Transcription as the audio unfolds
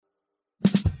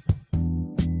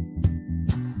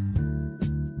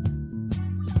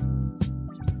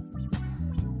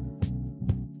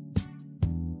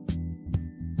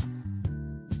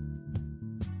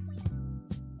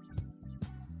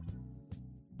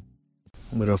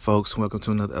What up, folks? Welcome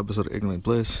to another episode of Ignorant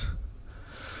Bliss.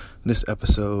 This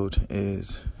episode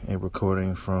is a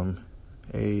recording from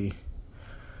a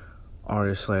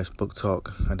artist/book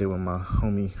talk I did with my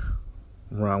homie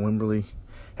Ron Wimberly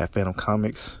at Fantom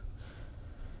Comics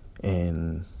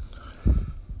in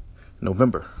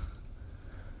November.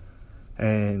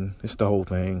 And it's the whole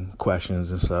thing,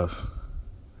 questions and stuff.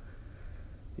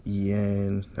 Yeah,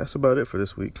 and that's about it for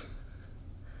this week.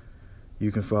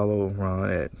 You can follow Ron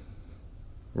at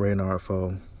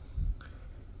Raynardfaux,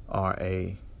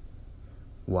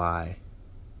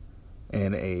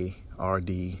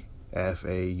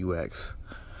 RAYNARDFAUX.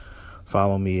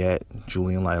 Follow me at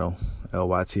Julian Lytle,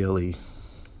 LYTLE.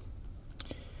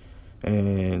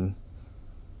 And,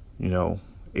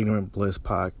 Ignorant Bliss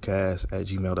Podcast at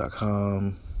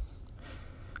gmail.com.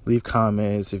 Leave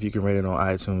comments. If you can rate it on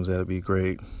iTunes, that'd be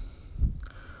great.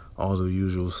 All the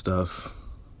usual stuff.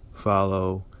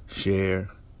 Follow, share.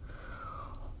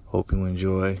 Hope you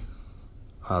enjoy.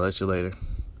 Holla at you later.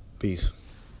 Peace.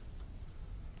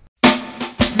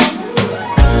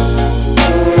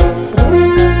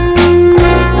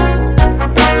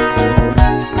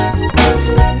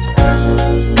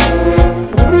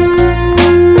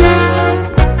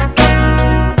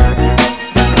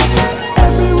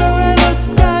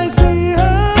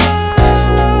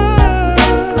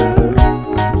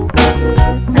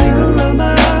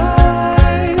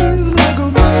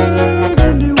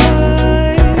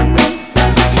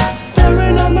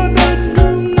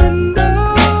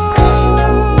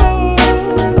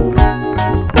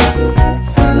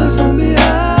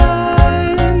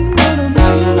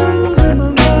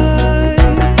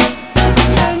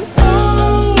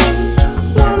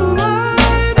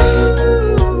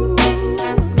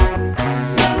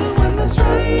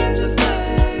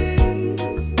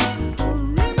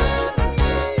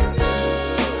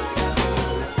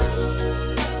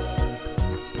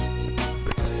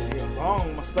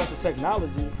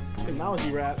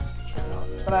 Technology rap.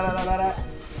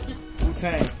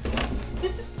 Wu-Tang.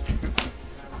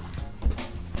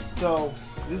 So,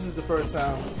 this is the first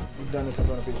time we've done this in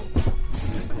front of people.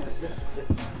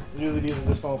 Usually these are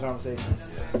just phone conversations.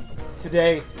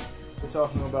 Today, we're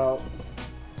talking about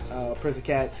prison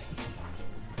cats.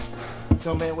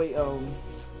 So, man, wait,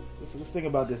 let's think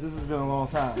about this. This has been a long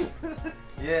time.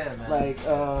 Yeah, man. Like,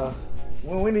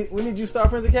 when did you start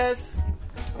Prison Cats?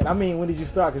 And I mean, when did you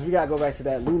start? Because we got to go back to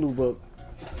that Lulu book.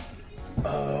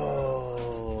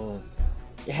 Oh.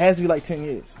 It has to be like 10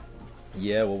 years.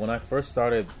 Yeah, well, when I first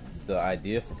started the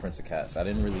idea for Prince of Cats, I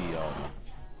didn't really,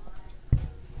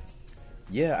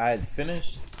 I had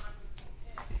finished.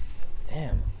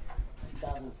 Damn.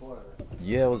 2004.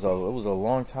 Yeah, it was a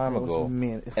long time ago.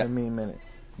 It's a mean minute.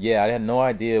 Yeah, I had no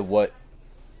idea what.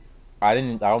 I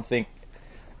don't think.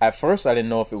 At first, I didn't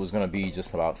know if it was going to be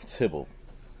just about Tybalt.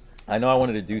 I know I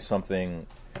wanted to do something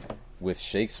with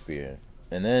Shakespeare,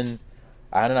 and then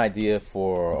I had an idea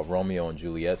for a Romeo and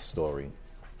Juliet story,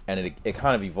 and it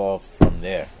kind of evolved from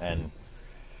there, and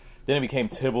then it became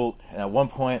Tybalt, and at one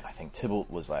point, I think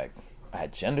Tybalt was like, I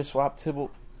had gender swapped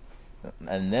Tybalt,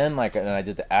 and then and I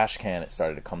did the Ashcan, it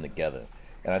started to come together,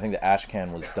 and I think the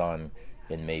Ashcan was done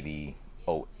in maybe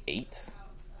 2008.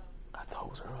 I thought it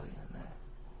was earlier than that.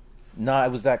 No, it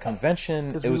was that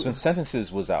convention, it was when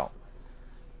Sentences was out.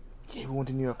 Yeah, we went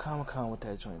to New York Comic Con with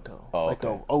that joint though. Oh, like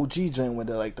okay. the OG joint with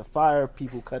the fire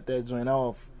people cut that joint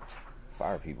off.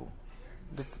 Fire people.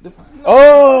 When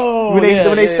they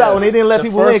didn't let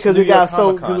people in because it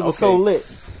was so lit.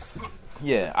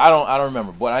 Yeah, I don't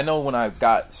remember, but I know when I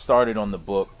got started on the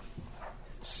book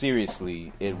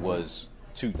seriously, it was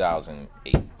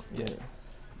 2008. Yeah.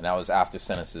 And that was after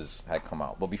Sentences had come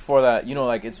out. But before that,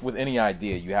 it's with any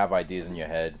idea, you have ideas in your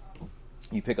head.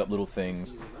 You pick up little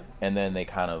things, and then they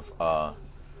kind of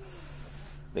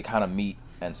meet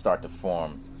and start to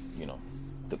form,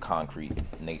 the concrete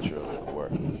nature of the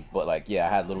work. But I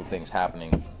had little things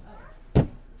happening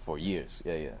for years.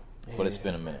 Yeah. But it's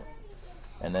been a minute.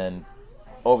 And then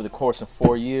over the course of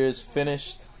 4 years,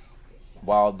 finished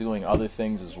while doing other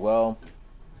things as well.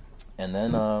 And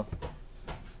then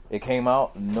it came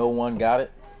out. No one got it.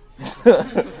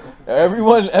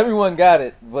 Everyone got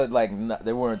it, but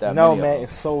there weren't that many. No, man,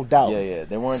 it's sold out. Yeah,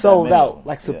 there weren't sold that many out.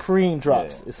 Like Supreme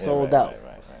drops, it's sold out.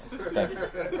 Right. Thank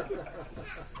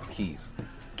you.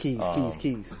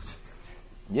 Keys.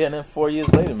 Yeah, and then 4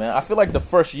 years later, man, I feel like the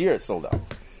first year it sold out.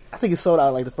 I think it sold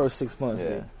out like the first 6 months.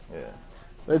 Yeah.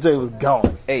 That joint was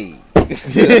gone. Hey.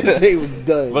 They was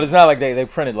done. But it's not like they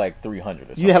printed like 300 or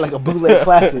something. You had like a bootleg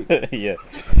classic. Yeah.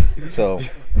 So,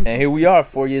 and here we are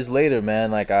 4 years later,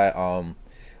 man. Like I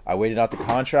waited out the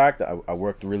contract. I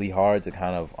worked really hard to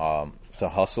kind of to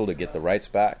hustle to get the rights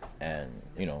back, and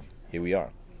here we are.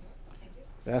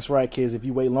 That's right, kids. If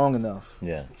you wait long enough,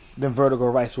 Yeah. then Vertigo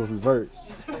rights will revert.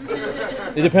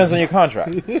 It depends on your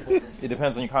contract. It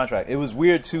depends on your contract. It was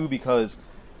weird too because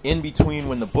in between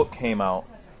when the book came out,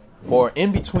 or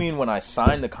in between when I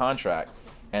signed the contract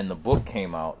and the book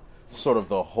came out, sort of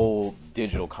the whole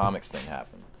digital comics thing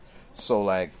happened. So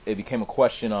like it became a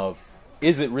question of,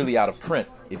 is it really out of print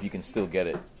if you can still get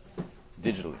it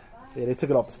digitally? Yeah, they took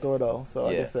it off the store though, so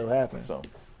I Yeah. guess that happened. So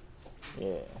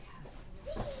yeah.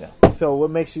 So what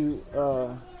makes you?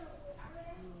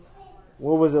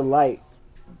 What was it like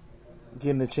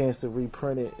getting the chance to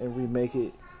reprint it and remake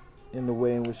it in the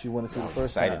way in which you wanted to the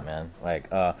first excited, time? man. Like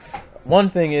one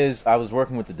thing is I was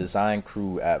working with the design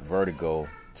crew at Vertigo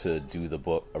to do the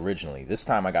book originally. This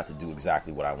time I got to do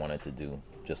exactly what I wanted to do,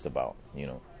 just about,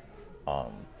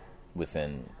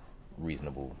 within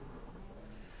reasonable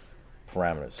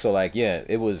parameters. So like, yeah,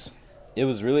 it was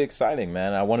really exciting,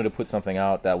 man. I wanted to put something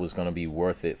out that was going to be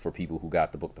worth it for people who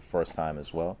got the book the first time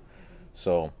as well.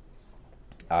 So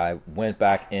I went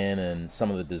back in, and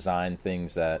some of the design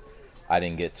things that I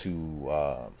didn't get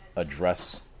to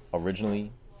address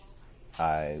originally,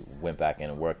 I went back in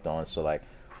and worked on. So like,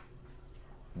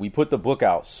 we put the book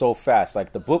out so fast.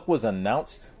 Like, the book was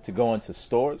announced to go into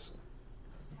stores.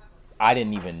 I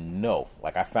didn't even know.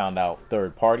 Like, I found out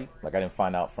third party. Like, I didn't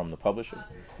find out from the publisher.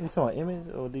 You talking about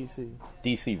Image or DC?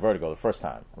 DC Vertigo, the first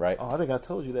time, right? Oh, I think I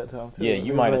told you that time too. Yeah,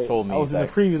 you might have told me. I was in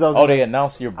like, the previews. They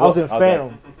announced your book. I was in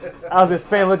Fantom. I was in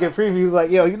Fantom looking at previews. He was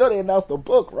like, yo, they announced the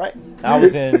book, right? I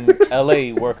was in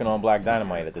LA working on Black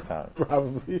Dynamite at the time.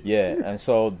 Probably. Yeah, and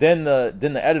so then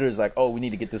the editor's like, oh, we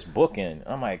need to get this book in.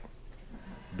 I'm like,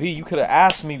 B, you could have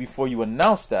asked me before you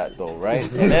announced that, though, right?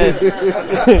 And then,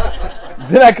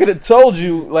 then I could have told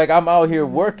you, like, I'm out here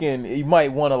working. You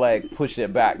might want to, like, push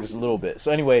it back just a little bit. So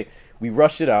anyway, we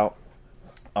rushed it out,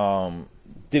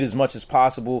 did as much as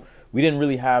possible. We didn't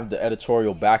really have the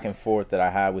editorial back and forth that I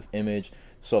had with Image.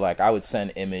 So, like, I would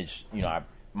send Image, I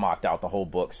mocked out the whole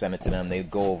book, send it to them. They'd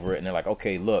go over it, and they're like,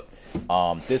 okay, look,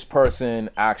 this person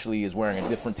actually is wearing a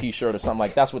different T-shirt or something.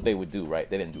 Like, that's what they would do, right?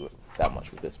 They didn't do it that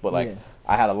much with this. But, like,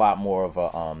 I had a lot more of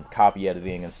a copy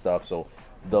editing and stuff, so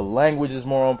the language is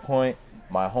more on point.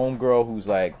 My homegirl, who's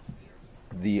like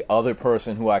the other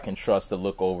person who I can trust to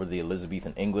look over the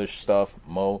Elizabethan English stuff,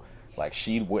 Mo, like,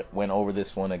 she went over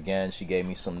this one again. She gave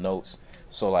me some notes.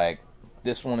 So, like,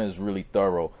 this one is really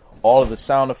thorough. All of the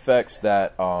sound effects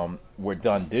that were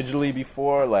done digitally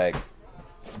before, like,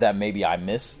 that maybe I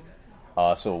missed,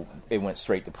 so it went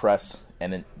straight to press,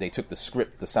 and then they took the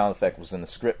script. The sound effect was in the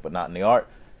script, but not in the art.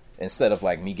 Instead of,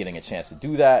 like, me getting a chance to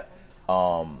do that,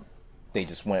 they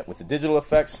just went with the digital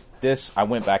effects. This, I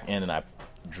went back in and I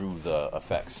drew the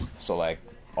effects. So, like,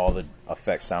 all the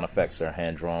effects, sound effects are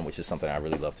hand-drawn, which is something I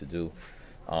really love to do.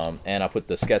 And I put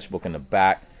the sketchbook in the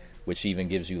back, which even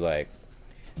gives you, like,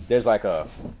 there's like a,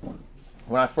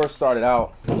 when I first started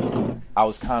out, I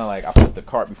was kind of like, I put the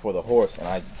cart before the horse, and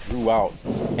I drew out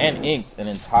and inked an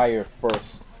entire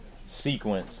first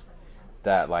sequence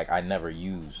that, like, I never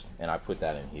used, and I put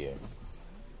that in here.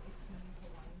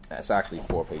 It's actually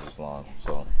 4 pages long,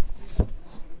 so,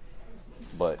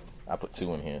 but I put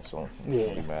 2 in here, so yeah.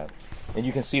 Pretty bad. And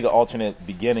you can see the alternate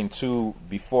beginning too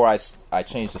before I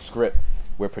changed the script,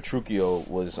 where Petruchio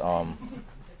was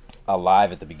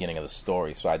alive at the beginning of the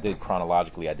story. So I did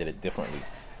chronologically, I did it differently.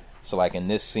 So, like, in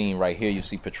this scene right here, you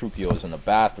see Petruchio is in the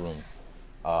bathroom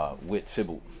with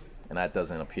Tybalt, and that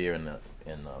doesn't appear in the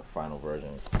final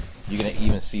version. You can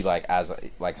even see, like,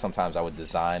 sometimes I would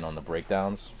design on the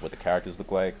breakdowns what the characters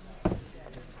look like.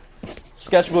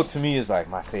 Sketchbook to me is like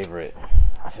my favorite.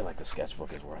 I feel like the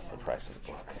sketchbook is worth the price of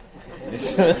the book.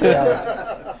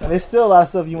 Yeah. And there's still a lot of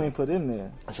stuff you ain't put in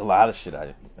there. There's a lot of shit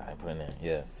I put in there.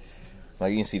 Yeah.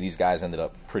 Like, you can see these guys ended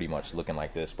up pretty much looking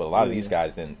like this, but a lot of these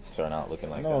guys didn't turn out looking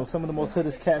like that. No, some of the most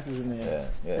hoodest cats is in there.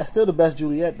 Yeah. That's still the best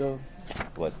Juliet, though.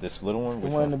 What, this little one? The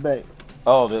Which one in the back.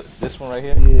 Oh, this one right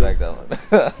here? Yeah. Like that one.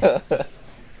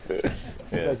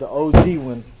 Yeah. Like the OG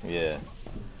one. Yeah.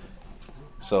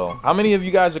 So, how many of you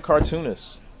guys are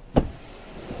cartoonists?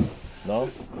 No?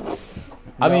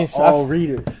 I mean, all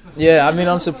readers. Yeah, I mean,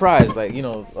 I'm surprised. Like, a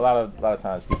lot of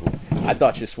times people, I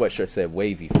thought your sweatshirt said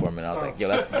wavy for a minute. I was like, yo,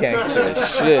 that's gangster as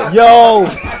shit. Yo,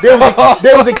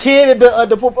 there was a kid at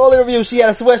the portfolio review. She had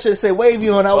a sweatshirt that said wavy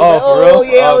on. I was like, for real?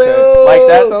 yeah, okay. Like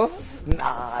that though?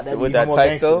 Nah, that with that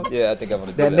type though? Yeah, I think I'm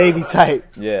gonna do that. That navy type.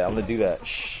 Yeah, I'm gonna do that.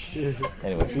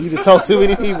 Anyway, so you just talk too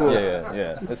many people.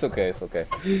 Yeah. It's okay.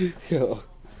 Yo.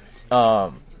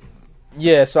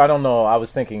 Yeah, so I don't know. I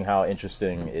was thinking how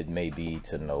interesting it may be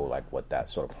to know, like, what that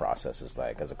sort of process is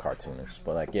like as a cartoonist.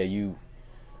 But, like, yeah,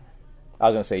 I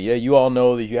was gonna say, yeah, you all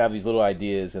know that you have these little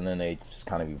ideas, and then they just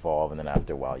kind of evolve, and then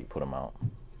after a while, you put them out.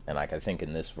 And like I think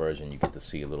in this version, you get to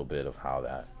see a little bit of how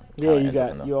that. Yeah,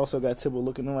 you also got Tibble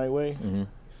looking the right way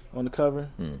on the cover.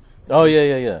 Oh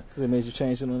yeah. They made you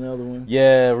change it on the other one.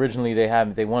 Yeah, originally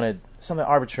they wanted something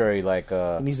arbitrary like.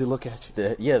 He needs to look at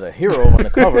you. The hero on the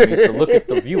cover needs to look at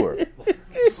the viewer.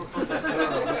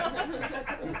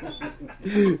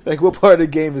 Like, what part of the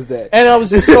game is that? And I was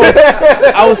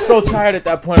so tired at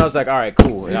that point. I was like, all right,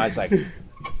 cool. And I was like,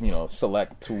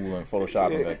 select tool and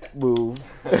Photoshop and like move.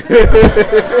 All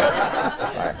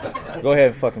right, go ahead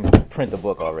and fucking print the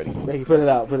book already. Hey, put it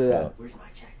out. Where's my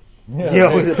check?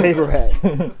 Yo, with the paper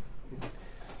hat.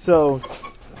 So,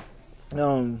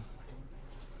 now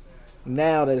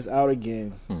that it's out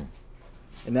again, and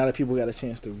now that people got a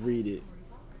chance to read it,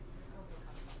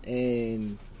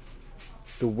 and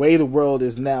the way the world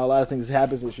is now, a lot of things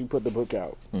happen since you put the book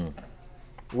out.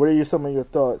 What are some of your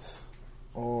thoughts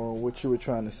on what you were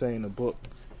trying to say in the book?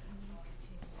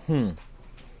 I'm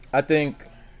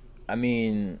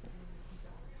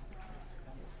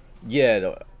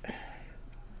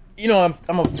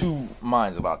of two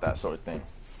minds about that sort of thing.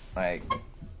 Like,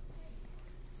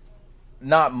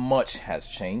 not much has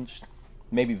changed.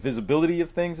 Maybe visibility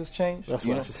of things has changed. That's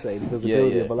what I should say. The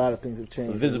visibility of a lot of things have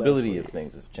changed. The visibility of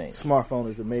things have changed. Smartphone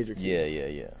is a major key.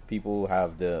 Yeah. People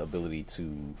have the ability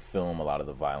to film a lot of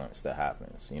the violence that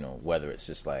happens. Whether it's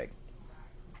just like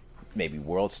maybe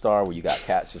World Star, where you got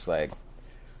cats just like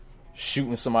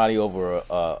shooting somebody over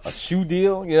a shoe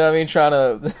deal. You know what I mean? Trying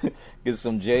to get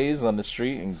some J's on the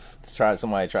street and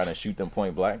somebody trying to shoot them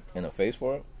point blank in the face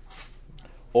for it.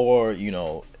 Or,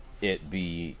 it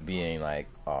being like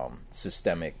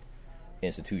systemic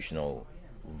institutional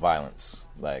violence,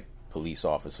 like police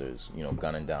officers,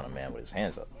 gunning down a man with his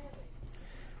hands up.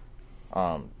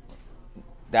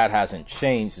 That hasn't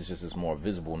changed. It's just it's more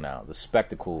visible now. The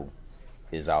spectacle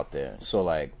is out there. So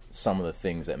like some of the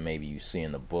things that maybe you see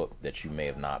in the book that you may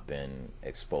have not been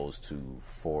exposed to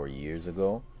 4 years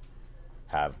ago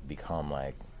have become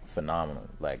like phenomenal.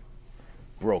 Like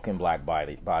broken black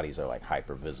bodies are like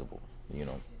hyper visible,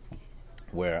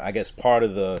 where I guess part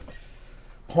of the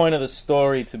point of the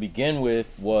story to begin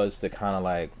with was to kind of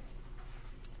like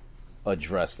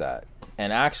address that.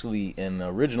 And actually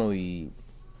originally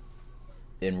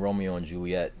in Romeo and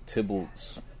Juliet,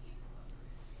 Tybalt's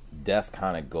death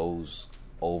kind of goes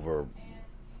over,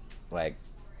 like,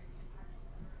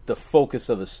 the focus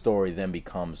of the story then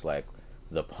becomes like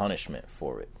the punishment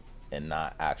for it, and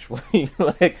not actually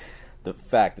like the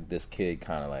fact that this kid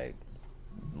kind of like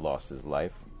lost his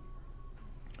life.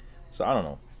 So I don't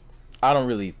know. I don't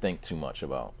really think too much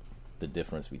about the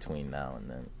difference between now and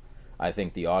then. I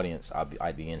think the audience,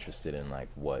 I'd be interested in like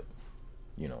what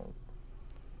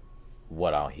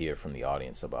I'll hear from the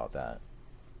audience about that.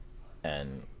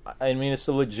 And I mean, it's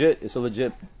a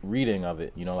legit reading of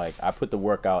it. Like I put the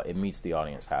work out, it meets the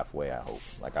audience halfway, I hope.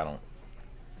 Like I don't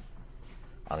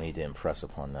need to impress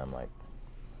upon them like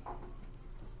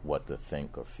what to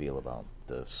think or feel about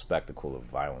the spectacle of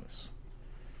violence.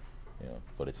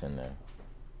 But it's in there.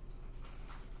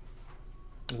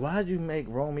 Why'd you make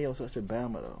Romeo such a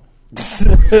Bama though?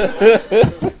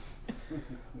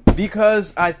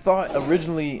 Because I thought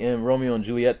originally in Romeo and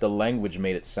Juliet the language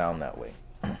made it sound that way.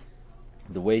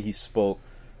 The way he spoke,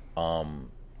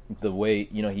 the way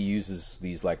he uses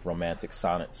these like romantic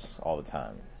sonnets all the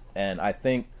time. And I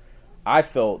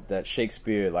felt that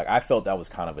Shakespeare, like I felt that was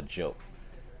kind of a joke.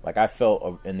 Like I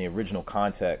felt in the original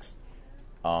context,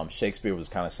 Shakespeare was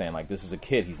kind of saying like, this is a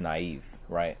kid, he's naive,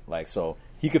 right? Like, so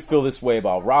he could feel this way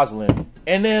about Rosalind,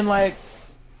 and then like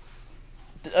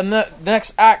the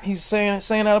next act he's saying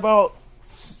that about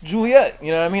Juliet.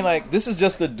 You know what I mean? Like, this is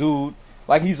just a dude,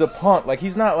 like he's a punk, like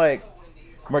he's not like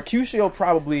Mercutio.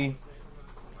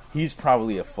 He's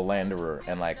probably a philanderer,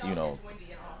 and like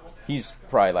he's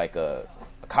probably like a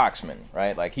coxman,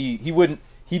 right? Like he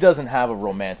doesn't have a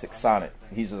romantic sonnet.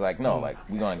 He's just like, no, like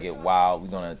we're gonna get wild, we're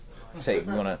gonna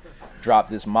drop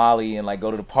this Molly and like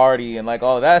go to the party and like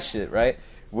all of that shit, right?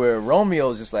 Where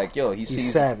Romeo's just like, yo,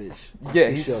 he's savage. Yeah,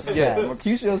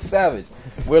 Mercutio's savage.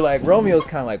 Where like Romeo's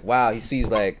kind of like, wow, he sees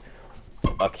like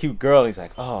a cute girl, and he's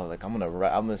like, oh, like I'm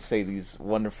gonna say these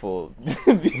wonderful,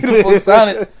 beautiful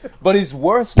sonnets. But he's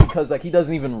worse because like he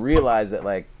doesn't even realize that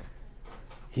like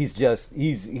he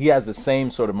has the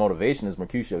same sort of motivation as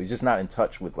Mercutio. He's just not in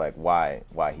touch with like why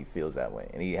he feels that way,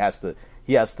 and he has to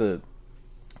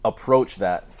approach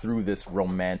that through this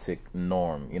romantic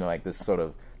norm, like this sort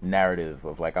of narrative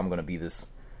of like, I'm gonna be this,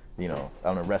 I'm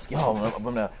gonna rescue, I'm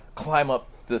gonna climb up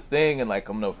the thing, and like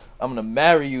I'm gonna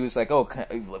marry you. It's like, oh,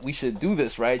 we should do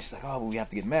this, right? She's like, oh, but we have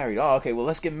to get married. Oh, okay, well,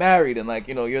 let's get married, and like,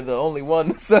 you're the only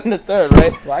one, second and third,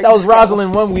 right? Well, that was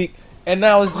Rosalind 1 week, and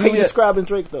now it's How you Juliet. describing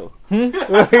Drake though?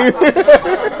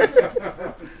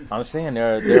 I'm saying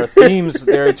there are themes,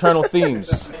 there are eternal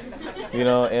themes, in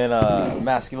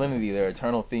masculinity. There are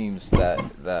eternal themes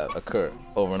that occur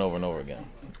over and over and over again.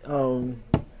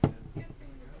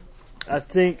 I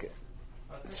think.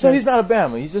 So he's not a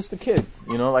Bama. He's just a kid.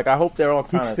 Like I hope they're all He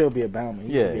kind can of. still be a Bama.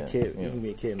 He can be a kid. Yeah. He can be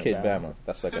a kid. Kid Bama.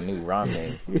 That's like a new rhyme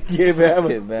name. Kid Bama.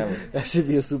 Kid Bama. That should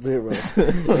be a superhero.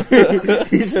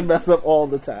 He should mess up all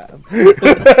the time.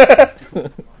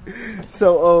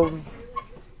 So,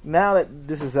 now that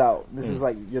this is out, this is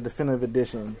like your definitive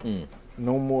edition.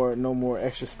 No more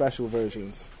extra special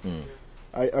versions.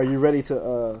 Are you ready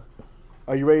to?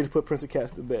 Are you ready to put Prince of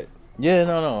Cats to bed? Yeah,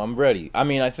 no, I'm ready. I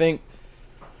mean, I think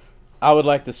I would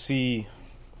like to see.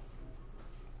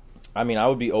 I mean, I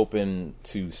would be open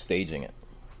to staging it,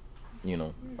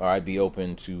 or I'd be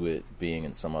open to it being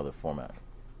in some other format.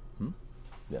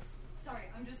 Yeah. Sorry,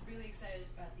 I'm just really excited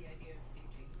about the idea of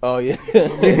staging. Oh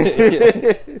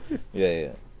yeah.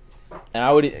 yeah. And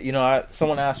I would,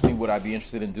 someone asked me would I be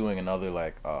interested in doing another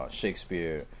like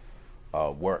Shakespeare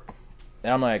work,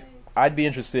 and I'm like, I'd be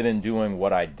interested in doing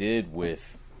what I did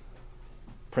with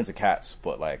Prince of Cats,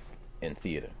 but like in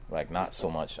theater, like not so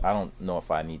much. I don't know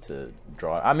if I need to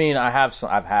draw. I mean, I've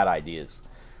had ideas,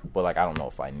 but like I don't know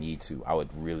if I need to. I would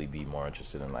really be more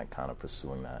interested in like kind of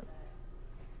pursuing that,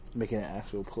 Making an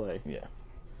actual play. yeah.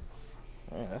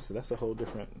 Man, that's a whole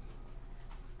different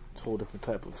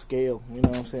type of scale. You know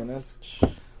what I'm saying? That's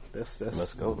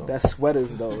Let's go, though. That's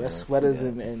sweaters though. That's sweaters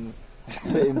and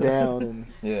sitting down and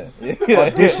Yeah.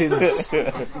 auditions.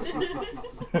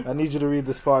 I need you to read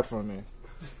this part for me.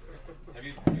 Have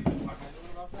you been talking to anyone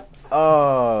about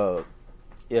that?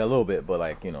 Yeah, a little bit, but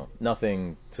like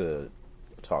nothing to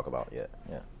talk about yet.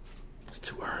 Yeah, It's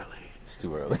too early. it's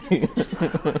too early.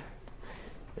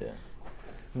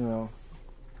 Yeah.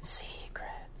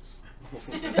 Secrets.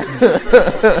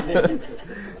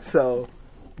 So,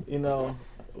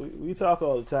 we talk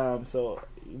all the time. So,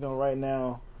 right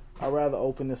now, I'd rather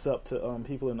open this up to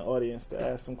people in the audience to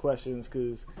ask some questions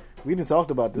because we didn't talk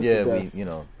about this. Yeah, to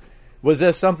death. Was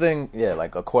there something? Yeah,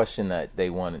 like a question that they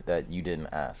wanted that you didn't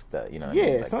ask. That Yeah,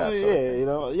 like something, that sort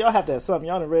of thing. y'all have to have something.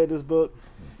 Y'all done read this book.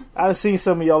 I've seen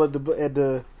some of y'all at the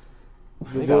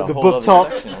They got a whole book other talk.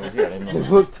 section over here. I didn't know The that.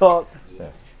 book talk. Yeah.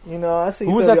 I see.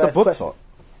 Who was some at of the y'all book ask talk?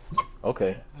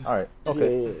 Okay, all right, okay.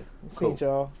 questions. Yeah. Cool. Seen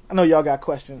y'all. I know y'all got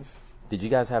questions. Did you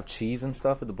guys have cheese and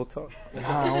stuff at the book talk? I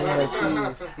don't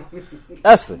have cheese.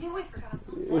 Esther, Yeah, we forgot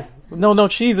something. no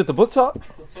cheese at the book talk.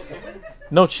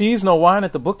 No cheese, no wine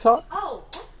at the book talk. Oh.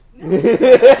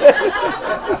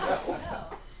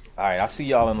 All right, I'll see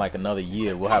y'all in like another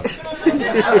year. We'll have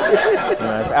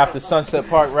after Sunset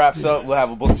Park wraps up, we'll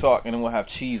have a book talk, and then we'll have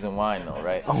cheese and wine, though,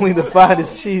 right? Only the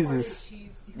finest cheeses.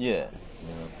 Yeah,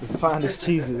 The finest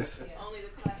cheeses. Only the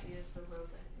classiest of rose.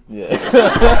 yeah.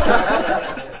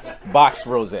 Box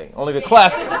rosé. Only the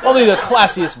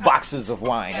classiest boxes of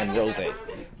wine and rosé.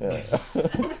 Yeah.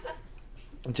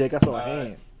 Jake, I saw a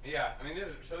hand. Yeah, I mean,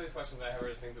 some of these questions I have are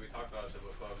just things that we talked about at the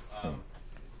book club.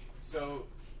 So,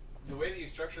 the way that you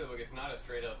structure the book, it's not a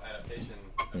straight-up adaptation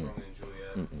of Romeo and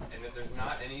Juliet, and that there's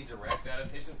not any direct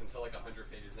adaptations until like 100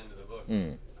 pages into the book.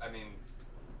 I mean,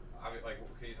 like,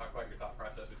 could you talk about your thought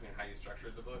process between how you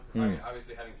structured the book? I mean,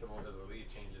 obviously having Sybil as the lead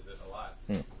changes it a lot,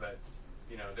 but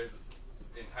there's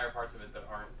entire parts of it that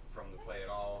aren't from the play at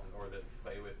all, or that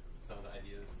play with some of the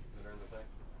ideas that are in the play.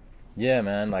 Yeah,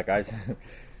 man. Like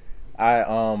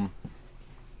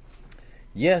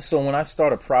so when I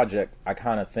start a project, I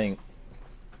kind of think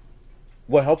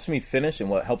what helps me finish and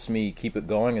what helps me keep it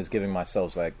going is giving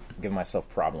myself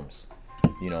problems,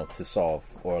 to solve,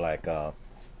 or like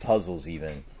puzzles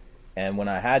even. And when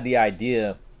I had the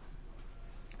idea,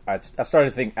 I started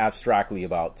to think abstractly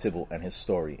about Tybalt and his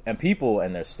story and people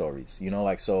and their stories.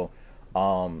 So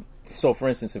for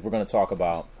instance, if we're going to talk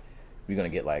about, we're going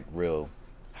to get like real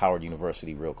Howard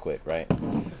University real quick, right?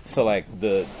 So like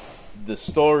the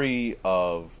story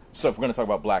of, so if we're going to talk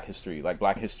about Black history,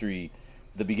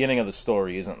 the beginning of the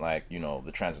story isn't like,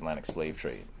 the transatlantic slave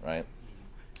trade, right?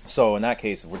 So in that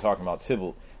case, if we're talking about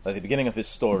Tybalt, like the beginning of his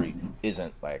story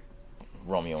isn't like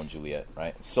Romeo and Juliet,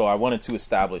 right? So I wanted to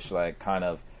establish like kind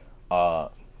of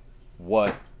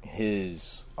what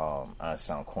his, I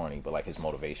sound corny, but like his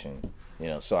motivation,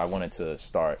 so I wanted to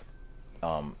start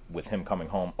with him coming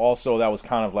home. Also, that was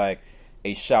kind of like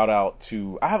a shout out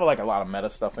to, I have like a lot of meta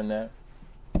stuff in there,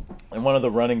 and one of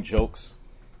the running jokes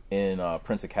in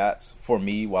Prince of Cats for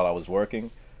me while I was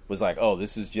working was like, oh,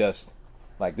 this is just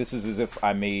Like, this is as if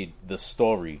I made the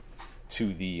story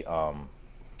to the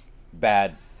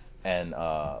Bad and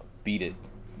Beat It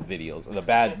videos.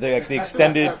 The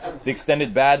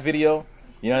extended Bad video.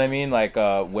 You know what I mean? Like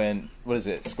when, what is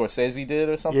it, Scorsese did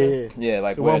or something? Yeah,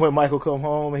 like the one where Michael come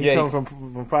home and he comes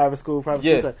from private school. Like,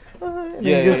 and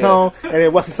he gets home and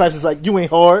then Wesley Snipes is like, "You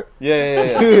ain't hard."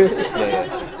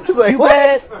 Yeah. It's like,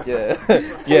 what?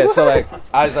 Yeah. So like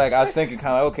I was thinking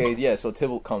kind of, okay, yeah. So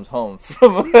Tibble comes home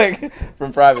from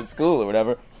private school or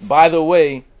whatever. By the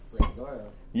way,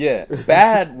 yeah,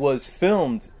 Bad was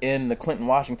filmed in the Clinton,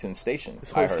 Washington station.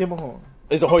 It's Hoyt Skimmerhorn.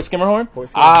 Is it Hoyt Skimmerhorn?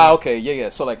 Okay, yeah.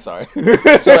 So like, sorry.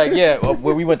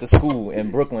 Where we went to school in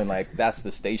Brooklyn, like that's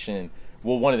the station.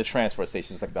 Well, one of the transfer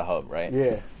stations, like the hub, right?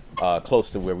 Yeah.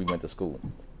 Close to where we went to school.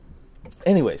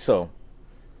 Anyway, so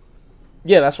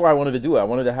yeah, that's what I wanted to do. I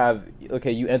wanted to have,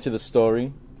 okay, you enter the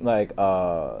story like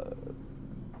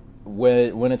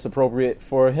when it's appropriate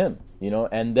for him, you know,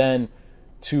 and then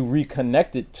to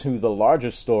reconnect it to the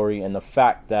larger story and the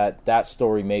fact that that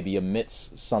story maybe omits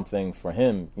something for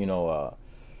him, you know,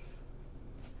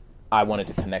 I wanted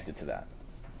to connect it to that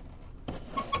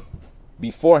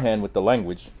beforehand with the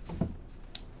language,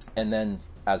 and then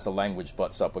as the language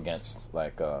butts up against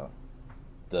like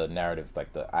the narrative,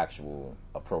 like the actual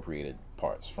appropriated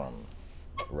parts from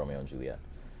Romeo and Juliet,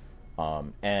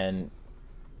 and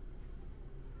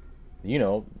you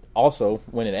know, also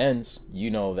when it ends, you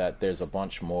know that there's a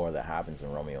bunch more that happens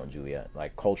in Romeo and Juliet.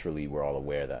 Like culturally, we're all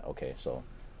aware that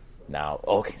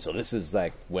so this is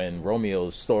like when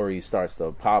Romeo's story starts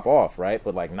to pop off, right?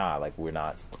 But like, nah, like we're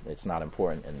not. It's not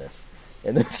important in this.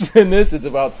 In this, it's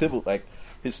about Tybalt. Like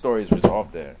his story is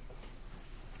resolved there,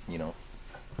 you know,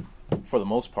 for the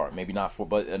most part. Maybe not for,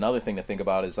 but another thing to think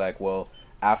about is like, well,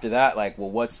 after that, like, well,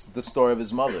 what's the story of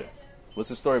his mother? What's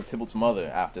the story of Tybalt's mother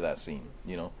after that scene?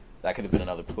 You know, that could have been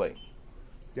another play.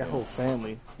 That whole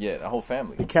family. Yeah, that whole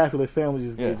family. The Capulet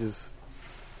family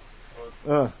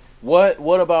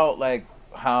What about like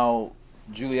how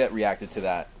Juliet reacted to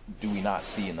that? Do we not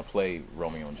see in the play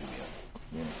Romeo and Juliet?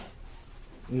 You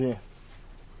know? Yeah.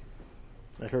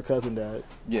 Like her cousin died.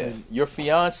 Yeah, your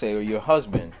fiance or your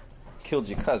husband killed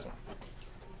your cousin.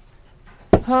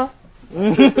 Huh?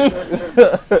 You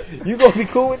gonna be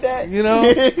cool with that? You know?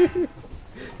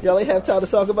 Y'all ain't have time to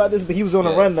talk about this, but he was on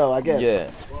the run though, I guess.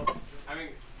 Yeah. Well, I mean,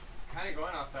 kind of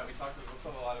going off that, we talked a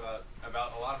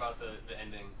lot about the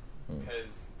ending,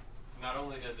 because not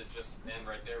only does it just end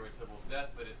right there with Tybalt's death,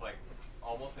 but it's like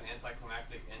almost an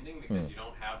anticlimactic ending because you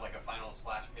don't have like a final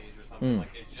splash page or something.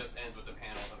 Like it just ends with the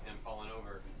panel of him falling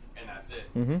over, and that's it.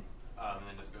 And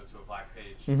then just go to a black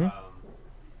page.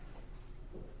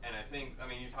 And I think, I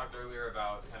mean, you talked earlier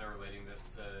about kind of relating this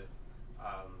to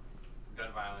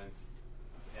gun violence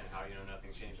and how, you know,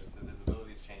 nothing's changed, just the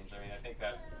visibility's changed. I mean, I think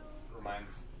that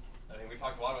reminds, I think we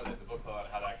talked a lot about at the book club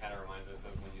about how that kind of reminds us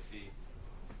of when you see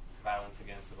violence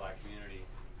against the black community.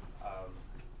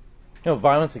 You know,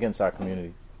 violence against our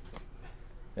community.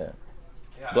 Yeah,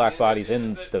 black bodies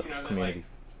in the community.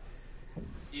 Like,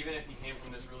 even if he came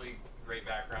from this really great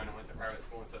background and went to private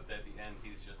school and stuff, that at the end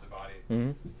he's just a body.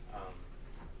 Could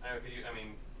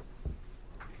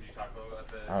you talk a little about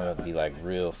the? I don't know, to be like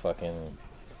real fucking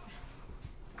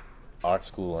art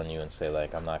school on you and say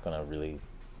like, I'm not gonna really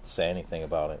say anything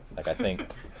about it. Like I think,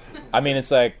 I mean,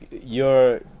 it's like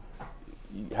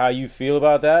how you feel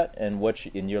about that and what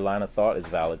in your line of thought is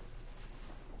valid.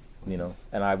 You know,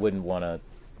 and I wouldn't want to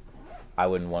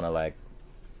like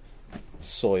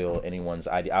soil anyone's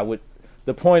idea.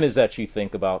 The point is that you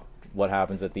think about what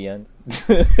happens at the end.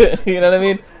 You know what I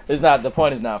mean? The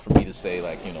point is not for me to say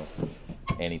like, you know,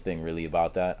 anything really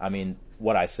about that. I mean,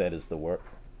 what I said is the work,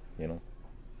 you know.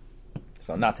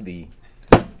 So not to be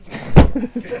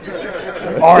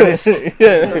artist.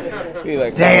 Be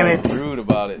like, damn it, rude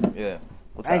about it. Yeah.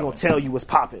 I ain't gonna tell you what's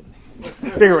popping.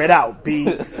 Figure it out, B.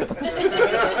 I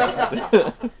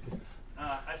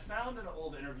found an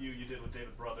old interview you did with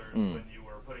David Brothers when you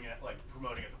were promoting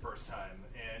it the first time,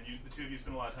 and the two of you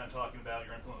spent a lot of time talking about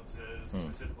your influences,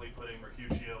 specifically putting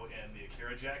Mercutio in the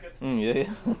Akira jacket.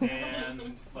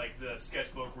 And like the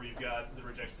sketchbook where you've got the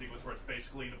rejection sequence where it's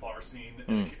basically the bar scene at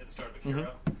the start of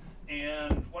Akira.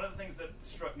 And one of the things that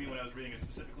struck me when I was reading it,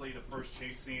 specifically the first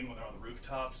chase scene when they're on the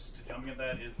rooftops, to jumping at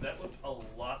that, is that looked a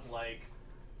lot like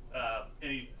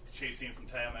any chase scene from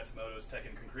Taiyo Matsumoto's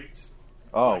Tekken Concrete.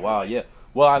 Oh, wow, yeah.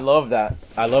 Well, I love that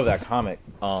comic.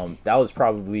 That was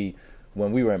probably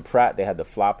when we were in Pratt, they had the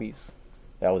floppies.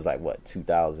 That was like, what,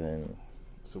 2000?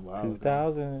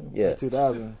 2000? Yeah.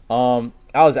 2000. I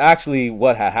was actually,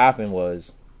 what had happened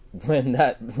was, when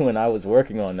I was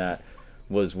working on that,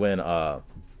 was when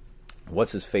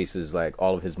what's his face's, like,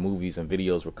 all of his movies and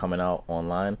videos were coming out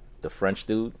online. The French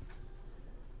dude.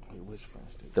 Wait, which French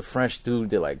dude? The French dude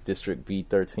did, like, District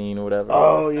B13 or whatever.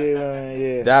 Oh,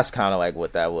 yeah. That's kind of like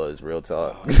what that was, real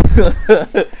talk.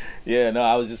 Yeah, no,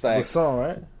 I was just like... The song,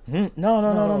 right?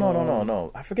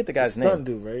 No. I forget the guy's name. Stunt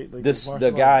dude, right? Like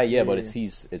The guy, yeah, but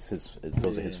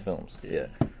those are his films. Yeah.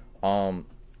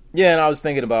 Yeah, and I was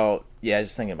thinking about,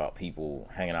 people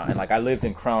hanging out. And, like, I lived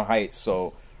in Crown Heights,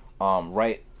 so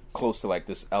right close to, like,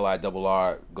 this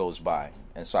LIRR goes by.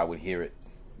 And so I would hear it,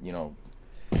 you know,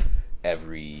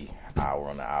 every hour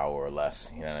on the hour or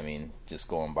less, you know what I mean? Just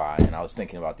going by. And I was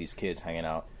thinking about these kids hanging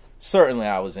out. Certainly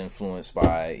I was influenced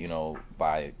by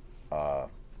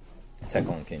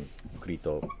Tekon Kin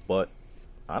Krito, but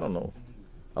I don't know.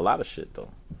 A lot of shit, though.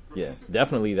 Yeah,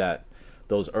 definitely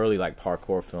those early, like,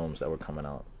 parkour films that were coming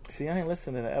out. See, I ain't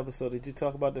listened to the episode. Did you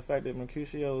talk about the fact that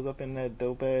Mercutio was up in that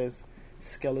dope ass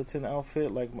skeleton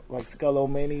outfit, like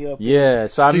Skullomania? Yeah,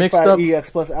 so I mixed Fighter up EX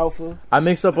plus Alpha. I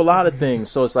mixed up a lot of things.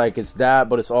 So it's like it's that,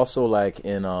 but it's also like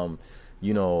in Karate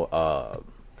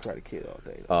Kid all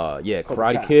day.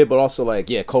 Karate Kid, but also like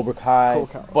Cobra Kai,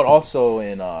 but also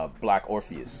in Black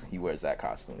Orpheus, he wears that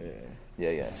costume.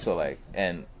 Yeah. So like,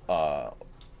 and Orfeo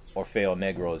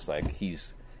Negro is like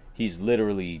he's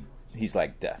literally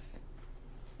like death,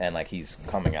 and like he's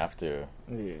coming after.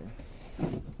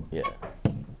 Yeah.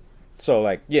 So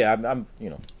like, I'm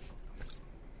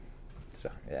So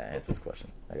yeah, answers the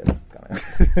question, I guess.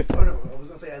 Oh no, I was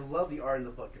gonna say I love the art in the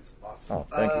book. It's awesome. Oh,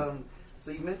 thank you. So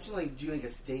you mentioned like doing a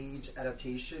stage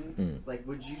adaptation. Like,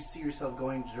 would you see yourself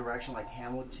going to direction like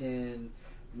Hamilton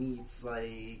meets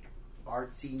like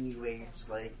artsy new age,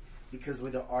 like because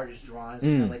where the art is drawn is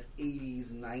kind of like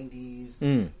 80s,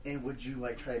 90s, and would you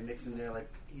like try to mix in there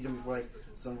like you know before like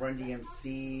some Run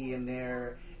DMC in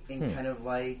there and kind of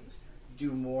like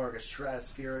do more like a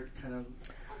stratospheric kind of.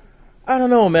 I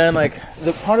don't know, man. Like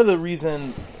one of the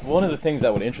things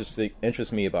that would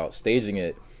interest me about staging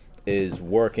it is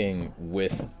working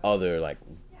with other like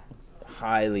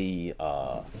highly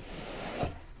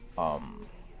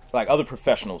like other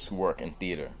professionals who work in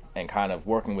theater and kind of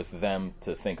working with them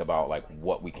to think about like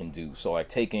what we can do. So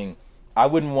like I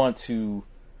wouldn't want to.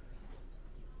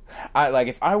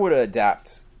 If I were to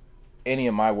adapt any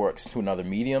of my works to another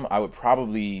medium, I would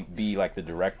probably be like the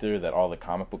director that all the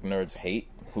comic book nerds hate.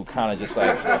 Who kind of just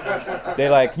like they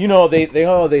like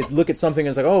they look at something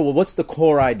and it's like, oh well, what's the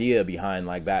core idea behind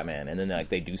like Batman, and then like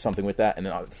they do something with that, and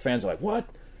then the fans are like, what?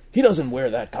 He doesn't wear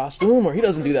that costume, or he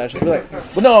doesn't do that shit. We're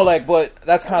like, but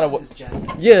that's kind of what,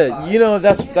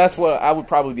 that's what I would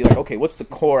probably be like. Okay, what's the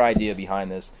core idea behind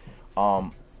this?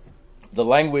 The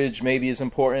language maybe is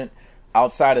important.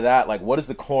 Outside of that, like, what is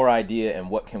the core idea, and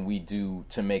what can we do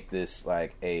to make this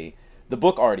like the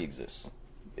book already exists.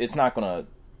 It's not gonna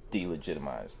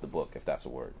delegitimize the book, if that's a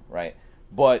word, right?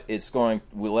 But it's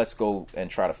let's go and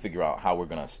try to figure out how we're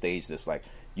gonna stage this. Like,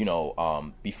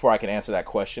 before I can answer that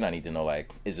question, I need to know,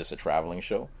 like, is this a traveling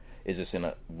show? Is this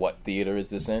what theater is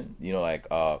this in?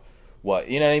 What,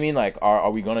 you know what I mean? Like,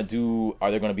 are there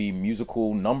gonna be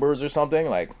musical numbers or something?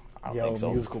 Like, I don't think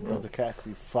so. Musical Prince of Cat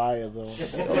could be fire though.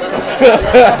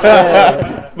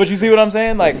 But you see what I'm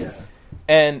saying? Like,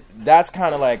 and that's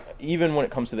kind of like, even when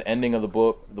it comes to the ending of the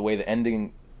book, the way the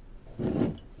ending,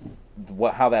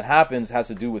 how that happens has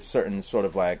to do with certain sort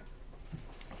of like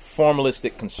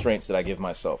formalistic constraints that I give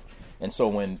myself. And so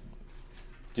when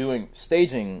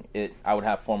staging it, I would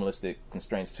have formalistic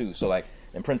constraints too. So like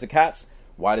in Prince of Cats,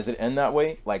 why does it end that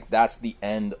way? Like, that's the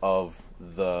end of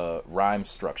the rhyme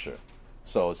structure.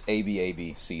 So it's A, B, A,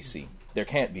 B, C, C. There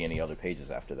can't be any other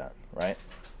pages after that, right?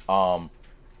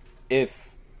 If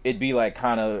it'd be like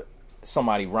kind of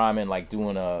somebody rhyming, like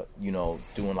doing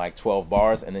like 12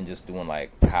 bars and then just doing like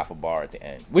half a bar at the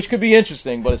end, which could be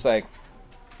interesting, but it's like,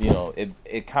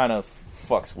 it kind of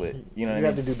fucks with, you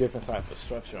have to do different type of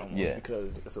structure almost,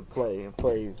 because it's a play, and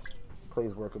plays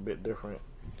work a bit different.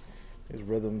 There's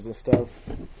rhythms and stuff,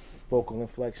 vocal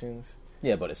inflections.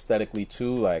 Yeah, but aesthetically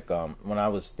too, like when I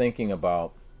was pitching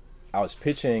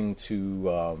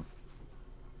to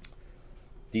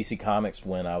DC Comics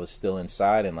when I was still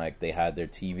inside, and like they had their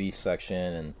TV section,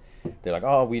 and they're like,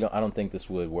 oh, I don't think this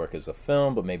would work as a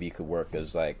film, but maybe it could work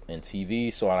as like in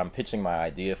TV. So I'm pitching my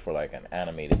idea for like an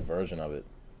animated version of it,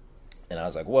 and I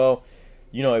was like, well,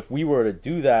 if we were to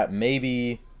do that,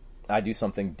 maybe I do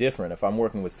something different. If I'm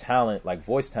working with talent, like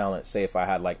voice talent, say if I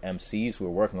had like MCs who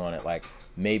were working on it, like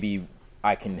maybe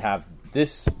I can have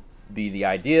this be the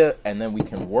idea, and then we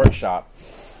can workshop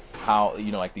how,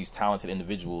 like these talented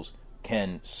individuals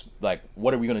can, like,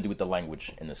 what are we going to do with the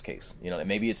language in this case?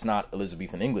 Maybe it's not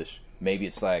Elizabethan English. Maybe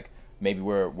it's like, maybe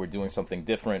we're doing something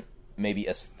different. maybe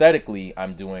aesthetically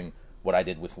I'm doing what I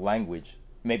did with language.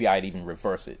 Maybe I'd even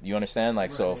reverse it. You understand?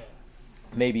 Like, so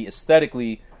maybe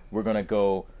aesthetically we're going to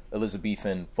go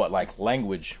Elizabethan, but like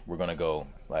language we're going to go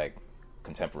like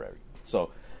contemporary.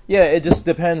 So yeah, it just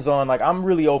depends on, like, I'm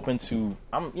really open to,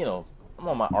 I'm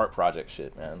on my art project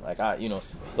shit, man. Like,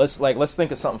 let's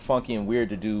think of something funky and weird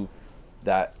to do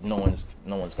that no one's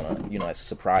gonna,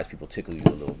 surprise people, tickle you a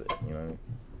little bit. You know what I mean?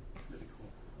 Really cool.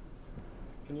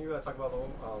 Can you talk about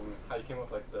how you came up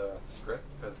with like the script,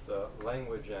 because the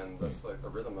language and the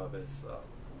rhythm of it is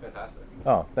fantastic.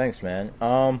 Oh, thanks, man.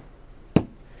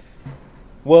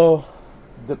 Well,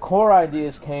 the core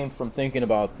ideas came from thinking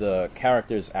about the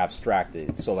characters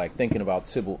abstracted. So, like, thinking about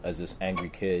Tybalt as this angry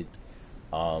kid.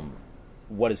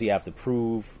 What does he have to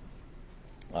prove?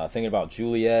 Thinking about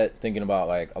Juliet. Thinking about,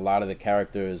 like, a lot of the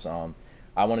characters. I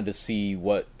wanted to see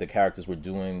what the characters were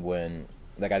doing when,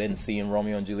 like, I didn't see in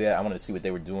Romeo and Juliet. I wanted to see what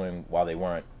they were doing while they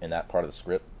weren't in that part of the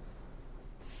script.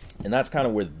 And that's kind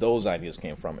of where those ideas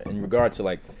came from. In regard to,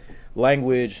 like,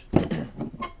 language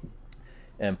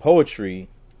and poetry,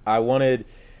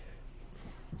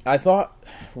 I thought,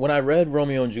 when I read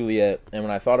Romeo and Juliet, and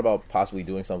when I thought about possibly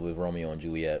doing something with Romeo and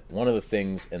Juliet, one of the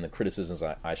things and the criticisms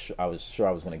I was sure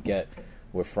I was going to get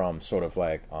were from sort of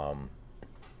like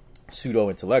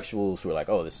pseudo-intellectuals who were like,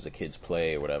 oh, this is a kid's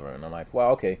play or whatever. And I'm like,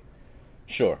 well, okay,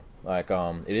 sure. Like,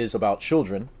 it is about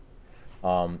children,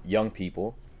 young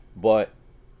people, but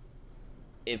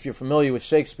if you're familiar with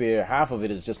Shakespeare, half of it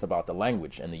is just about the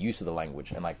language and the use of the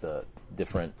language and, like, the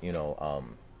different,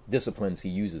 disciplines he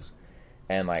uses,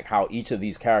 and like how each of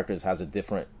these characters has a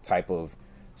different type of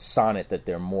sonnet that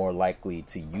they're more likely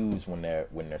to use when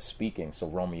they're speaking. So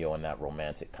Romeo and that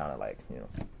romantic kind of, like,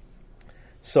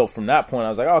 So from that point, I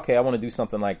was like, okay, I want to do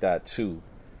something like that too.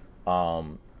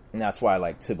 And that's why,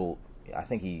 like, Tybalt, I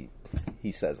think he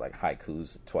says like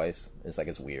haikus twice. It's like,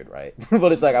 it's weird, right?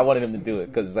 But it's like I wanted him to do it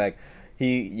because, like,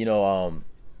 he,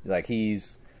 like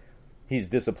he's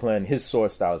disciplined. His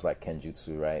sword style is like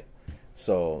kenjutsu, right?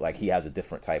 So, like, he has a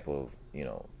different type of,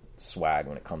 swag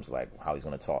when it comes to, like, how he's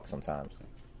going to talk sometimes.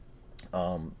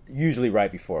 Usually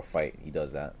right before a fight, he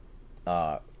does that.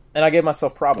 And I gave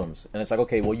myself problems. And it's like,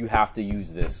 okay, well, you have to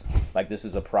use this. Like, this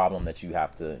is a problem that you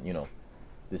have to,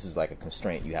 this is like a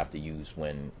constraint you have to use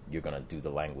when you're going to do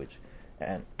the language.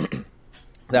 And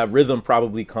that rhythm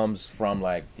probably comes from,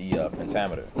 like, the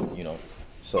pentameter,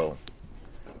 So,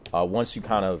 once you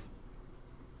kind of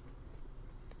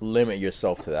limit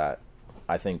yourself to that,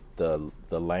 I think the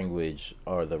language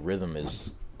or the rhythm is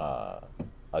a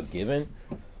given.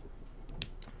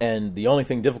 And the only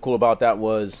thing difficult about that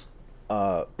was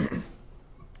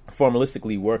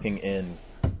formalistically working in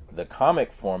the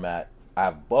comic format. I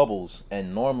have bubbles,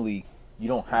 and normally you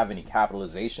don't have any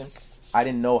capitalization. I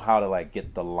didn't know how to, like,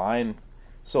 get the line,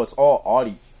 so it's all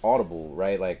audible,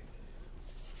 right? Like,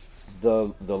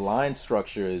 the line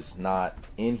structure is not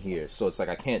in here, so it's like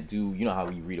I can't do, how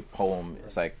you read a poem,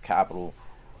 it's like capital.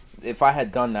 If I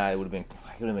had done that, it would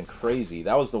have been crazy.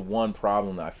 That was the one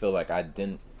problem that I feel like I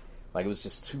didn't, like, it was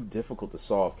just too difficult to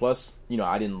solve. Plus,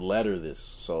 I didn't letter this,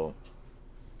 so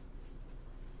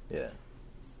yeah.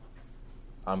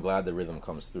 I'm glad the rhythm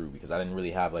comes through because I didn't really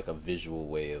have, like, a visual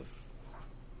way of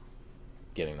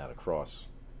getting that across.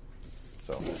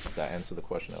 So, does that answer the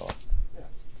question at all?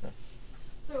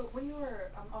 So when you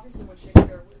were, obviously when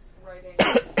Shakespeare was writing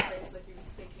plays, like, he was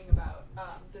thinking about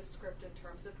the script in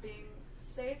terms of being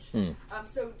staged.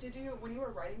 So when you were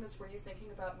writing this, were you thinking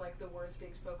about, like, the words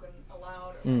being spoken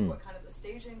aloud, or like, what kind of the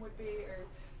staging would be, or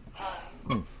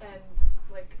and,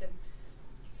 like, and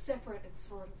separate and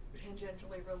sort of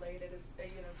tangentially related is,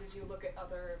 did you look at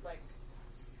other, like,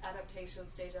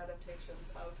 stage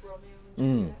adaptations of Romeo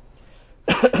and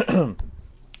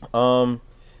Juliet?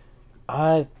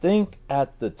 I think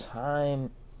at the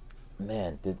time,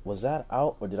 man, was that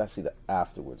out or did I see that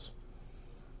afterwards?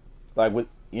 Like, with,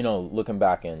 looking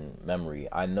back in memory,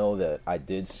 I know that I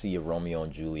did see a Romeo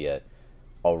and Juliet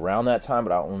around that time,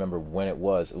 but I don't remember when it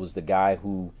was. It was the guy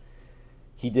who,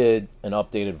 he did an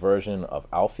updated version of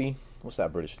Alfie. What's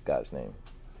that British guy's name?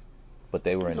 But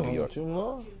they were in New York.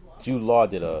 Jude Law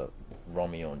did a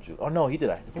Romeo and Juliet. Oh no, he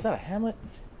did was that a Hamlet?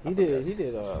 He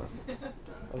did I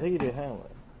think he did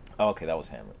Hamlet. Oh, okay, that was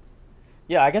Hamlet.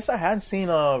 Yeah, I guess I hadn't seen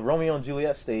Romeo and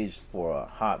Juliet staged for a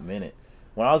hot minute.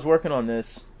 When I was working on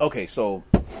this, okay, so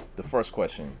the first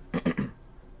question.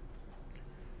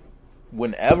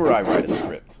 Whenever I write a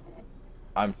script,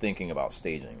 I'm thinking about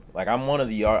staging. Like, I'm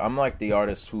like the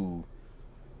artist who,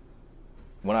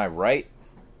 when I write,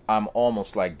 I'm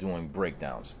almost like doing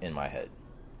breakdowns in my head,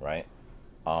 right?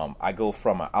 I go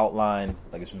from an outline,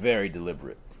 like, it's very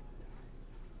deliberate.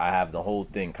 I have the whole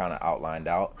thing kind of outlined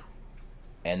out,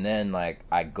 and then like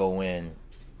I go in,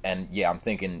 and I'm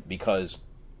thinking, because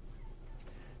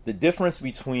the difference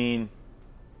between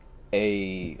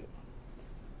say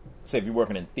if you're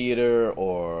working in theater,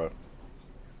 or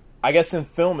I guess in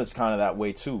film it's kind of that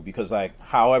way too, because like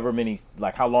however many,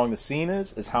 like how long the scene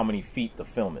is how many feet the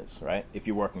film is, right? If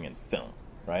you're working in film,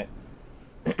 right?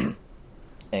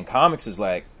 And comics is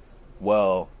like,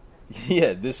 well,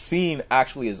 yeah, this scene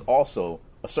actually is also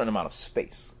a certain amount of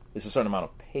space. It's a certain amount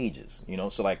of pages, you know?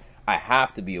 So like I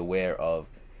have to be aware of,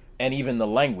 and even the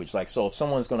language, like, so if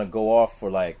someone's going to go off for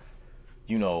like,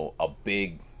 you know, a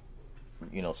big,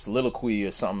 you know, soliloquy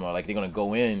or something, or like they're going to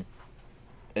go in,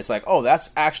 it's like, oh, that's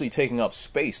actually taking up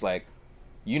space. Like,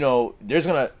 you know,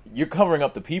 you're covering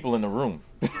up the people in the room.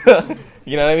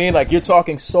 You know what I mean? Like, you're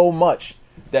talking so much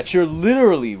that you're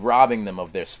literally robbing them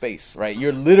of their space, right?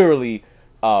 You're literally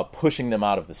pushing them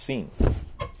out of the scene.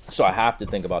 So I have to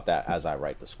think about that as I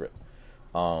write the script.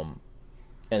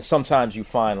 And sometimes you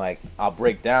find, like, I'll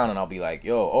break down and I'll be like,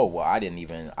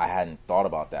 I hadn't thought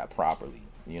about that properly.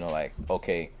 You know, like,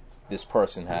 okay, this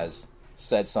person has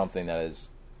said something that is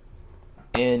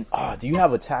in... do you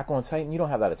have Attack on Titan? You don't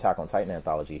have that Attack on Titan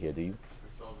anthology here, do you?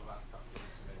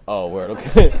 Oh, word,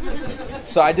 okay.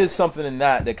 So I did something in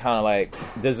that kind of like...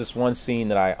 There's this one scene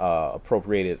that I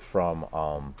appropriated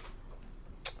from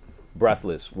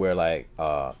Breathless, where, like...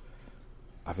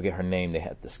 I forget her name. They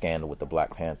had the scandal with the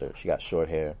Black Panther. She got short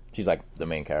hair. She's like the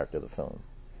main character of the film.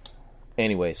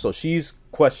 Anyway, so she's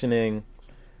questioning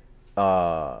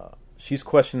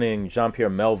Jean-Pierre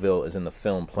Melville is in the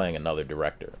film playing another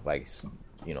director. Like,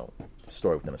 you know,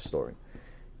 story within a story.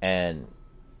 And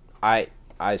I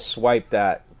swiped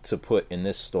that to put in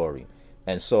this story.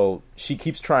 And so she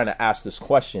keeps trying to ask this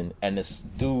question, and this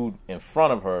dude in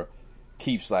front of her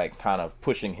keeps like kind of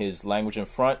pushing his language in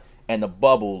front, and the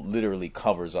bubble literally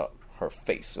covers up her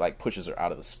face, like pushes her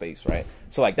out of the space, right?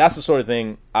 So like that's the sort of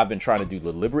thing I've been trying to do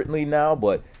deliberately now,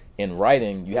 but in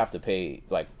writing you have to pay,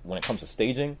 like when it comes to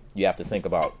staging, you have to think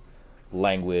about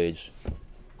language,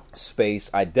 space.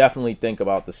 I definitely think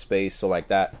about the space. So like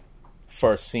that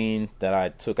first scene that I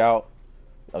took out,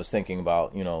 I was thinking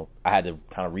about, you know, I had to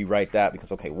kind of rewrite that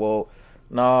because, okay, well,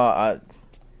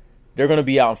 they're going to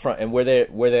be out in front, and where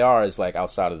they are is like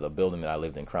outside of the building that I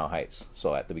lived in, Crown Heights.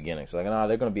 So at the beginning, so like,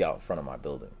 they're going to be out in front of my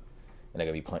building, and they're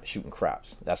going to be shooting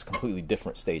craps. That's completely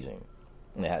different staging,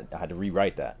 and I had to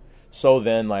rewrite that. So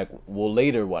then, like, well,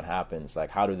 later what happens? Like,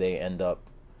 how do they end up,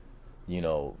 you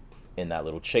know, in that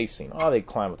little chase scene? Oh, they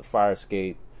climb up the fire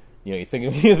escape. You know, you're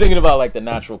thinking about like the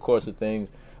natural course of things.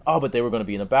 Oh, but they were going to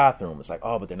be in the bathroom. It's like,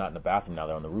 oh, but they're not in the bathroom now.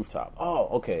 They're on the rooftop. Oh,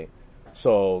 okay.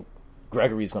 So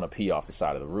Gregory's going to pee off the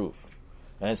side of the roof.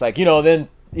 And it's like, you know, then,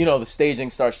 you know, the staging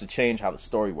starts to change how the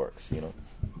story works, you know.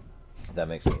 If that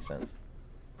makes any sense.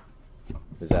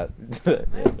 Is that...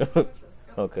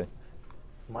 Okay.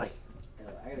 Mike. I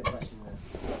got a question.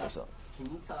 What's up? Can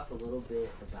you talk a little bit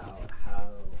about how,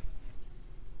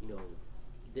 you know,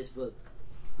 this book,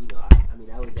 you know, I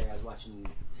mean, I was there, I was watching you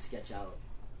sketch out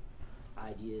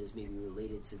ideas maybe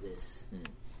related to this,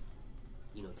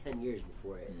 you know, 10 years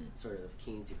before it sort of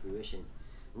came to fruition.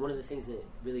 And one of the things that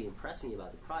really impressed me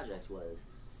about the project was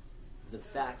the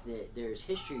fact that there's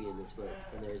history in this book,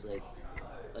 and there's like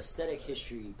aesthetic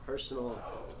history, personal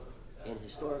and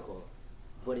historical,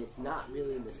 but it's not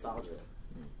really nostalgia.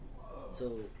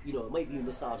 So, you know, it might be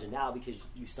nostalgia now because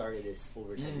you started this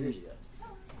over 10 years ago.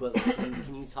 But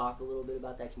can you talk a little bit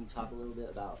about that? Can you talk a little bit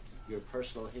about your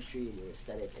personal history and your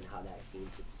aesthetic and how that came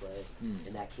to play,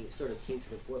 and that came to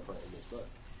the forefront in this book?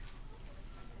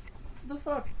 The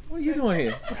fuck? What are you doing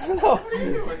here?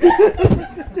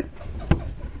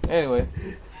 Anyway.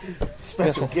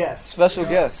 Special guest. Special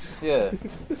guest, yeah.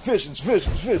 Visions.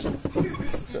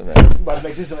 So I'm about to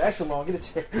make this joke extra long. Get a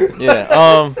chair.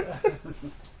 Yeah.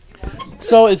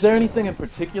 So is there anything in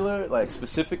particular, like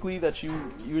specifically, that you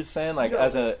were saying, like,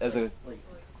 as a like,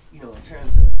 you know, in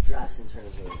terms of dress, in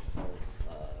terms of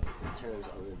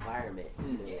environment,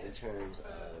 you know, in terms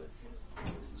of,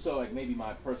 so like maybe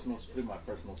my personal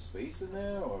space in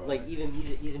there, or like even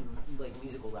like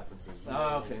musical references. You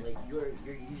know, okay. Like you're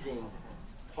using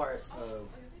parts of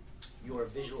your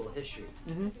visual history,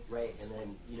 right? And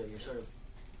then, you know, you're sort of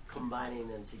combining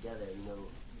them together. You know,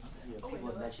 people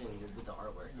have mentioned with the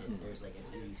artwork that there's like an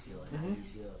 80s feel and an 80s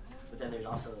feel, but then there's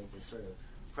also like this sort of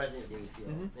present day feel.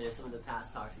 And in some of the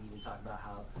past talks, you even talk about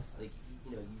how, like,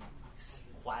 you know, you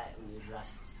quietly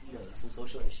addressed, you know, some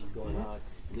social issues going on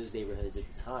in those neighborhoods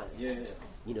at the time. Yeah.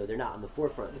 You know, they're not on the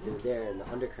forefront, but they're there in the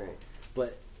undercurrent.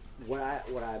 But what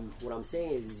I'm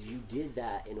saying is you did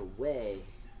that in a way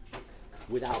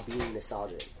without being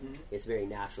nostalgic. It's very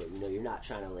natural. You know, you're not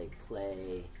trying to like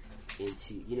play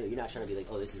into, you're not trying to be like,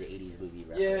 oh, this is an 80s movie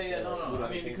reference. No. I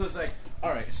mean, because, like, all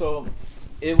right, so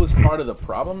it was part of the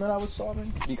problem that I was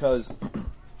solving, because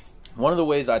one of the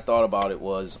ways I thought about it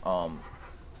was,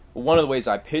 one of the ways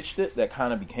I pitched it that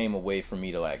kind of became a way for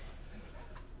me to, like,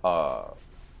 a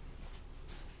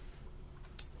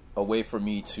way for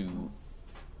me to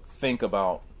think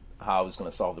about how I was going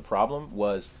to solve the problem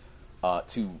was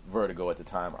to Vertigo at the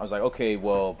time. I was like, okay,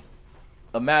 well,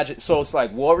 imagine, so it's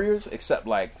like Warriors, except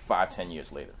like 5-10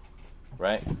 years later,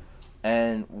 right?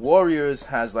 And Warriors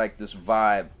has like this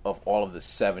vibe of all of the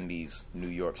 70s New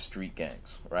York street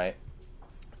gangs, right?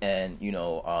 And,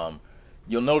 you'll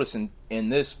notice in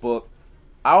this book,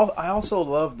 I also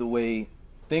love the way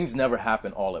things never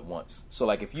happen all at once. So,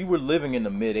 like, if you were living in the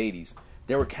mid-'80s,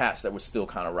 there were cats that were still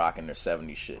kind of rocking their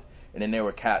 70s shit. And then there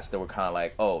were cats that were kind of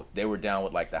like, oh, they were down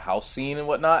with, like, the house scene and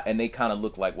whatnot, and they kind of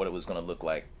looked like what it was going to look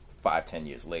like 5-10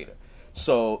 years later.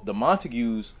 So the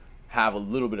Montagues have a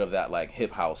little bit of that, like,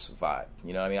 hip house vibe.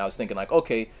 You know what I mean? I was thinking, like,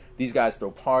 okay, these guys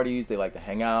throw parties, they like to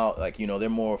hang out, like, they're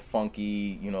more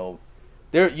funky,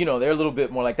 they're a little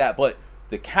bit more like that. But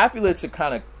the Capulets are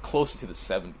kind of closer to the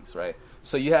 70s, right?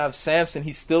 So you have Samson,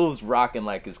 he still is rocking,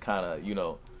 like, his kind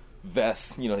of,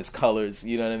 vest, his colors,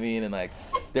 you know what I mean? And, like,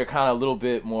 they're kind of a little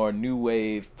bit more new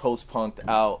wave, post-punked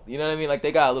out, you know what I mean? Like,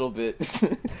 they got a little bit,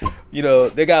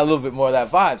 they got a little bit more of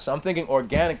that vibe. So I'm thinking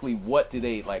organically, what do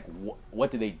they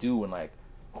do, and, like,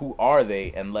 who are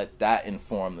they, and let that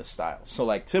inform the style. So,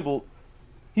 like, Tybalt,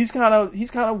 he's kind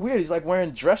of weird. He's, like,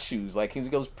 wearing dress shoes, like, he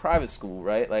goes private school,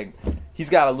 right? Like, he's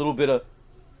got a little bit of,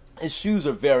 his shoes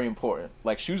are very important.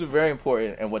 Like, shoes are very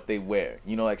important in what they wear,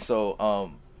 like,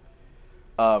 so,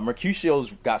 Mercutio's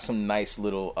got some nice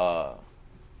little,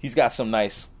 he's got some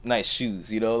nice shoes,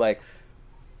 like,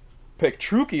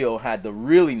 Petruchio had the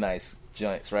really nice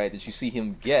joints, right, that you see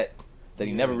him get, that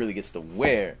he never really gets to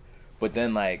wear, but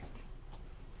then, like,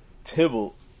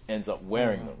 Tybalt ends up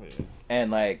wearing them, and,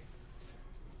 like,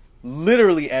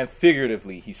 literally and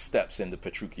figuratively, he steps into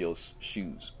Petruchio's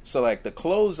shoes. So, like, the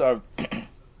clothes are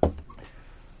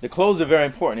very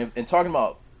important. And talking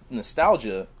about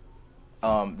nostalgia,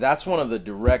 that's one of the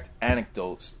direct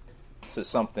anecdotes to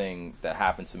something that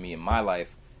happened to me in my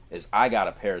life. Is I got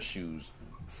a pair of shoes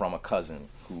from a cousin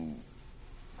who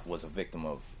was a victim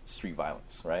of street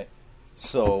violence, right?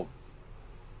 So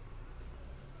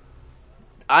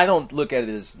I don't look at it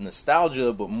as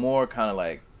nostalgia, but more kind of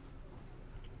like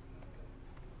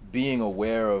being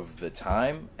aware of the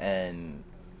time and,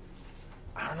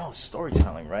 I don't know,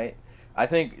 storytelling, right? I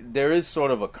think there is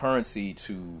sort of a currency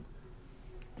to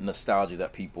nostalgia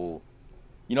that people,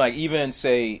 like, even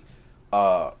say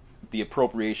the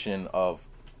appropriation of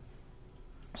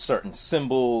certain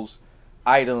symbols,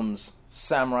 items,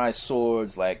 samurai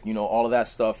swords, like, all of that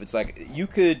stuff. It's like you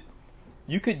could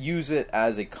use it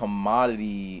as a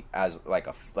commodity, as like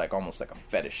almost like a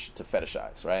fetish, to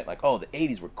fetishize, right? Like, oh, the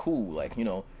 80s were cool, like,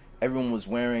 everyone was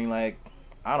wearing, like,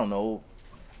 I don't know,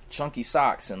 chunky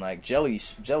socks and, like, jelly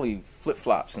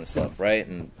flip-flops and stuff, right?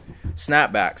 And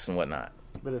snapbacks and whatnot.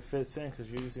 But it fits in because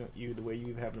the way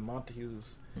you have the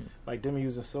Montagues, like, them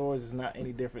using swords is not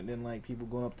any different than, like, people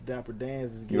going up to Dapper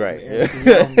Dan's and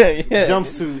getting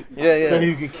jumpsuit so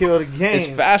you can kill the game. It's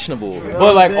fashionable.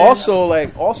 But, like, also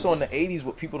in the 80s,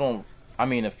 what people don't, I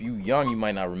mean, if you young, you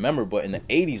might not remember, but in the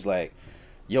 80s, like,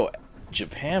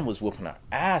 Japan was whooping our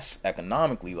ass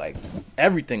economically. Like,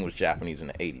 everything was Japanese in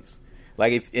the 80s.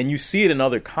 Like, and you see it in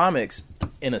other comics,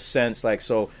 in a sense, like,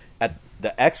 so at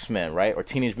the X-Men, right, or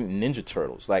Teenage Mutant Ninja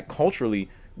Turtles, like, culturally,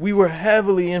 we were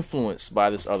heavily influenced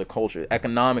by this other culture.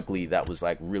 Economically, that was,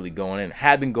 like, really going in,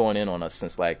 had been going in on us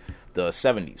since, like, the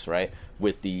 70s, right,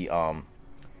 with the,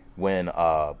 when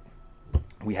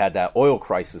we had that oil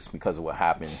crisis because of what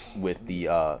happened with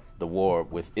the war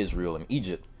with Israel and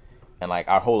Egypt, and, like,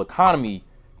 our whole economy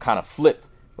kind of flipped.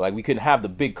 Like, we couldn't have the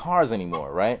big cars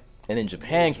anymore, right? And then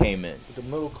Japan came in. The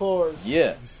middle cars.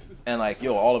 Yeah. And, like,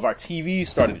 all of our TVs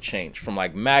started to change from,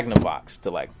 like, Magnavox to,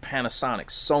 like, Panasonic,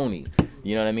 Sony.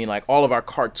 You know what I mean? Like, all of our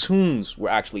cartoons were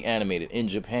actually animated in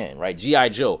Japan, right? G.I.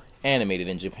 Joe, animated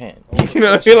in Japan. You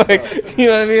know what I mean? Like, you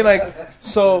know what I mean? Like,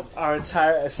 so our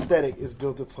entire aesthetic is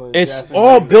built upon Japanese,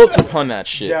 all built upon that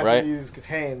shit, Japanese right?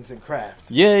 hands and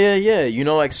craft. Yeah.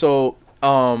 Like, so,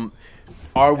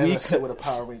 are we sit with a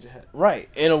Power Ranger hat? Right.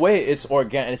 In a way, it's an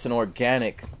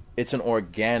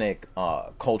organic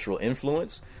cultural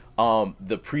influence.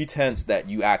 the pretense that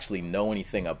you actually know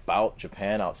anything about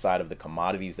Japan outside of the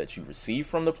commodities that you receive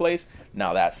from the place,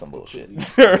 now that's some bullshit.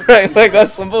 Right? Like,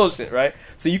 that's some bullshit, right?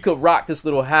 So you could rock this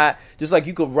little hat, just like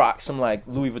you could rock some, like,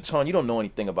 Louis Vuitton. You don't know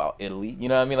anything about Italy. You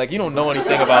know what I mean? Like, you don't know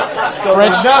anything about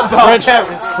French.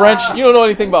 You don't know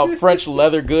anything about French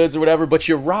leather goods or whatever, but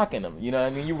you're rocking them. You know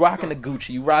what I mean? You're rocking the Gucci.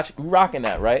 You rocking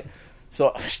that, right?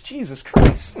 So, Jesus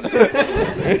Christ.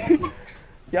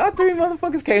 Y'all three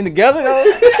motherfuckers came together, though?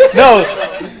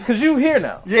 No, because you here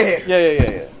now.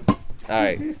 Yeah. All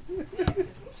right.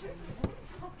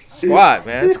 Squad,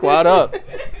 man. Squad up.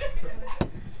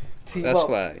 That's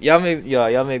fine. Y'all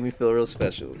made me feel real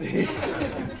special.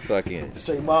 Fucking.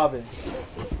 Straight mobbing.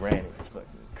 Randy. Fucking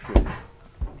Chris.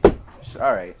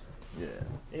 All right. Yeah.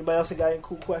 Anybody else that got any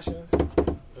cool questions?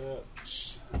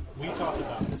 We talked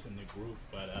about this in the group,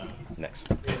 but Next.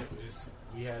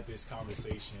 We had this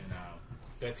conversation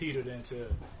that teetered into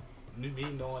me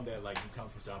knowing that like you come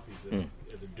from Southeast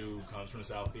as a dude comes from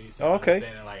Southeast. And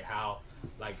understanding how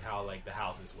the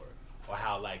houses were, or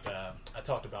how like I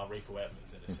talked about Rayful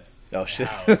Edmonds in a sense. Oh shit!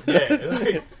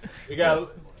 It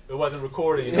wasn't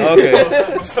recorded. Okay.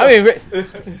 I mean,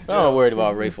 I'm not worried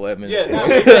about Rayful Edmonds.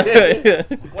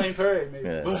 Wayne Perry, maybe.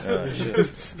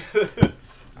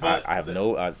 But I'm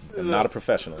not a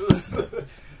professional.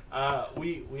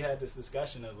 We had this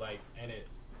discussion of like, and it,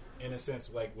 in a sense,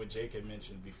 like what Jake had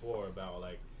mentioned before about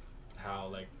like how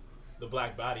like the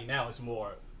black body now is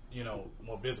more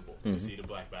visible to see the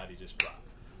black body just drop,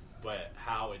 but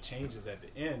how it changes at the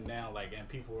end now, like, and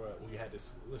we had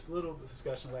this little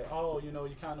discussion like,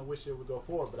 you kind of wish it would go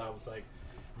forward, but I was like,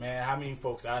 man, how many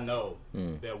folks I know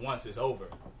that once it's over,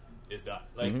 it's done.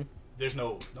 Like, there's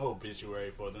no obituary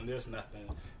for them. There's nothing.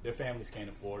 Their families can't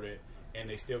afford it. And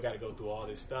they still got to go through all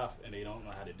this stuff, and they don't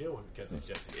know how to deal with it because it's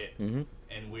just it. And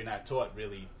we're not taught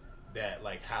really that,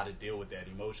 like, how to deal with that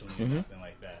emotionally or nothing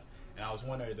like that. And I was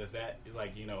wondering, does that,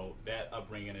 like, that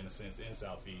upbringing in a sense in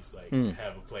Southeast, like,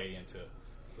 have a play into,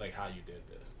 like, how you did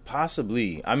this?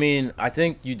 Possibly. I mean, I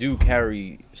think you do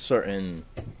carry certain.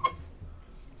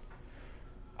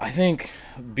 I think,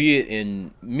 be it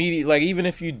in media, like, even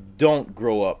if you don't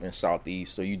grow up in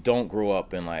Southeast, or you don't grow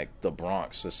up in, like, the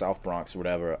Bronx, the South Bronx, or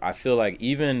whatever, I feel like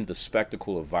even the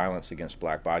spectacle of violence against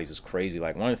black bodies is crazy.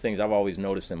 Like, one of the things I've always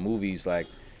noticed in movies, like,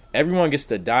 everyone gets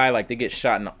to die, like, they get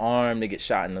shot in the arm, they get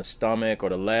shot in the stomach or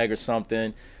the leg or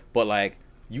something, but, like,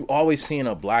 you always seeing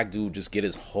a black dude just get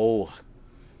his whole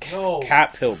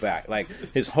cap peeled back, like,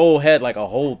 his whole head, like, a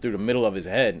hole through the middle of his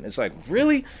head, and it's like,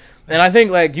 really? And I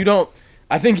think, like, you don't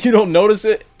notice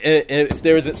it if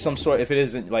there isn't if it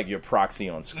isn't like your proxy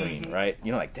on screen, right?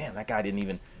 Like, damn, that guy didn't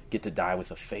even get to die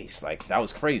with a face. Like, that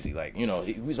was crazy. Like, he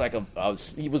was like a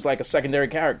secondary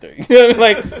character.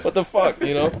 Like, what the fuck,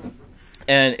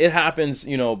 And it happens,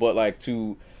 but like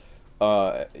to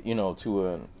a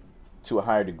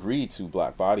higher degree to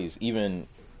black bodies, even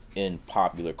in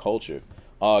popular culture.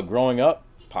 Growing up,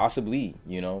 possibly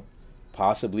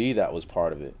that was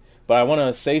part of it. But I want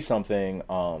to say something.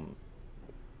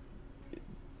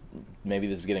 Maybe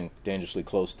this is getting dangerously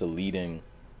close to leading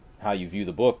how you view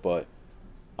the book, but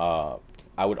I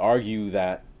would argue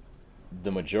that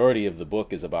the majority of the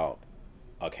book is about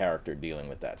a character dealing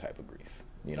with that type of grief.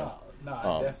 No,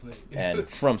 definitely. And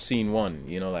from scene one,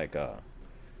 like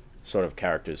sort of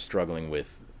characters struggling with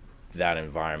that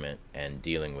environment and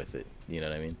dealing with it. You know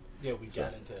what I mean? Yeah, we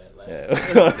got into that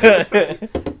last time.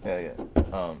 Yeah.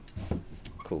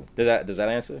 Cool. Does that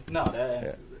answer? No, that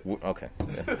answers it. Okay.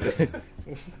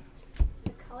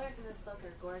 The colors in this book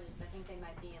are gorgeous. I think they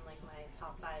might be in like my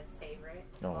top 5 favorite.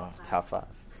 Oh wow, top 5.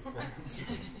 But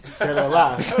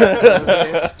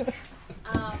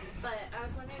I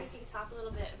was wondering if you could talk a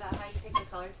little bit about how you picked the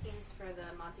color schemes for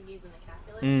the Montagues and the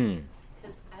Capulets,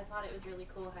 because I thought it was really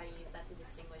cool how you used that to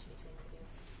distinguish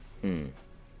between the two.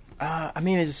 I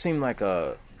mean, it just seemed like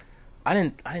I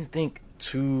didn't think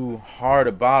too hard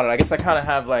about it. I guess I kind of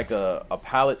have like a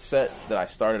palette set that I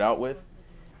started out with,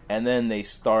 and then I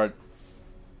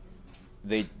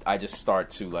just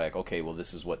start to like, okay, well,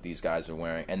 this is what these guys are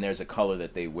wearing, and there's a color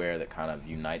that they wear that kind of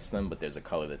unites them, but there's a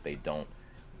color that they don't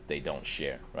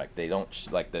share. Like they don't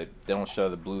share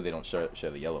the blue, they don't share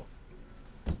the yellow.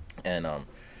 And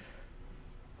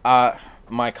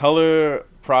my color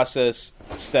process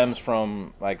stems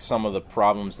from like some of the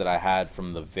problems that I had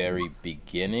from the very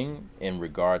beginning in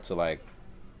regard to like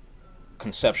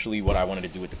conceptually what I wanted to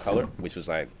do with the color, which was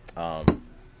like I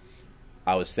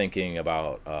was thinking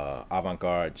about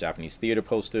avant-garde Japanese theater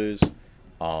posters,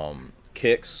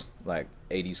 kicks, like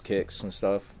 80s kicks and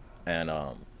stuff, and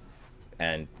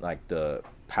like the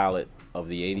palette of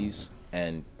the 80s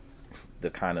and the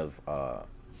kind of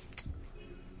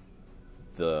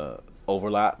the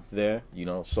overlap there, you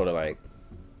know, sort of like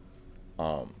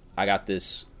I got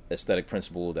this aesthetic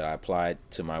principle that I applied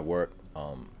to my work,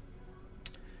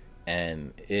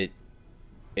 and it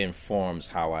informs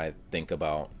how I think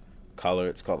about color.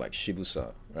 It's called like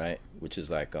shibusa, right? Which is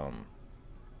like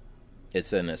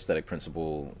it's an aesthetic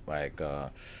principle. Like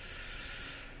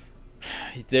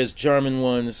there's German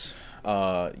ones.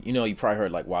 You know, you probably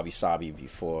heard like wabi sabi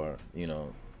before. You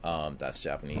know, that's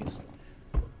Japanese.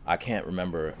 I can't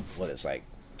remember what it's like.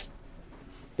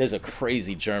 There's a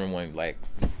crazy German one. Like,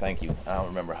 thank you. I don't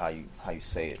remember how you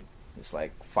say it. It's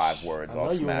like 5 words all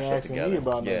smashed up together. Me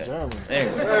about no German.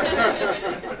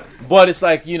 Anyway. But it's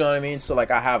like, you know what I mean? So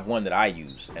like I have one that I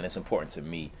use and it's important to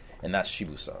me, and that's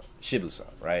shibusa,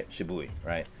 right? Shibui,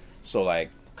 right? So like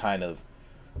kind of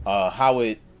how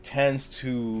it tends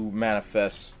to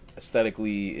manifest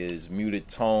aesthetically is muted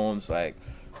tones, like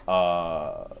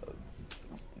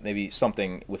maybe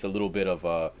something with a little bit of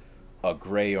a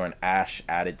gray or an ash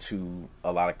added to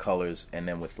a lot of colors, and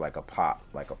then with like a pop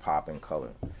in color.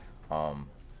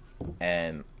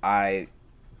 And I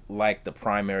like the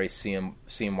primary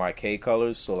CMYK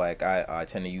colors, so like I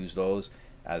tend to use those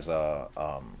as a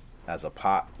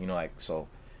pop, you know, like, so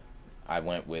I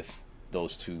went with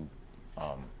those two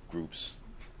groups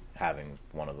having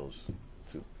one of those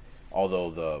two. Although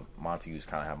the Montagues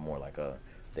kind of have more like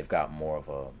they've got more of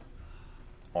a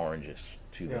orangish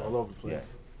to them. All over the place.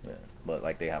 Yeah, but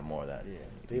like they have more of that. Yeah,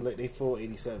 they full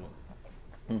 87.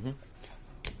 Mm-hmm.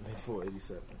 They full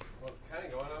 87. Well, kind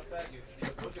of going off that, the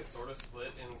book is sort of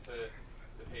split into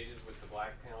the pages with the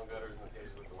black panel gutters and the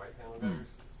pages with the white panel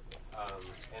gutters.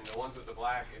 And the ones with the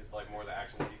black is like more the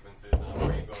action sequences, and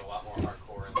where you go a lot more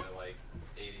hardcore into like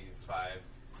 80s vibe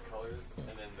colors.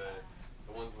 And then the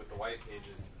ones with the white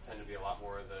pages tend to be a lot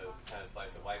more of the kind of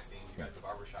slice of life scenes. You got the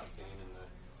barbershop scene and the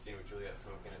scene with Juliet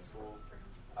smoking at school.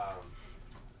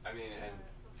 I mean,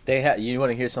 and you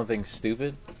want to hear something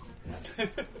stupid?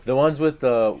 The ones with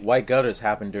the white gutters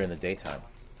happen during the daytime.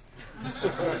 That's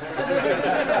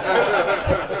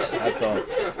all.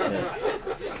 Yeah.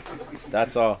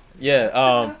 That's all.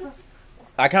 Yeah.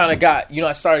 I kind of got,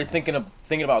 I started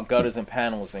thinking about gutters and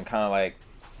panels, and kind of like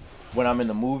when I'm in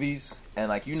the movies, and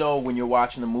like, when you're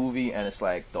watching the movie and it's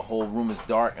like the whole room is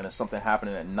dark and there's something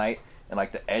happening at night, and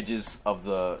like the edges of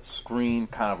the screen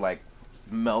kind of like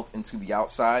melt into the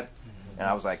outside, and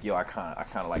I was like, I kind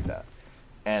of like that.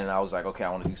 And I was like, okay, I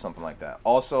want to do something like that.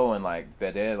 Also, in like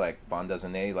BD, like bande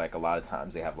dessinée, like a lot of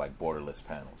times they have like borderless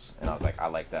panels, and I was like, I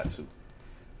like that too.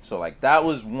 So like that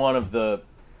was one of the,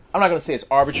 I'm not gonna say it's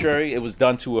arbitrary. It was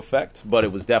done to effect, but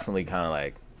it was definitely kind of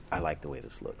like, I like the way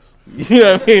this looks. You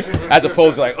know what I mean? As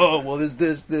opposed to like, oh well,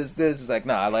 this. It's like,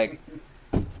 nah, I like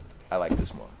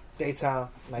this more. Daytime,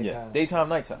 nighttime. Yeah, daytime,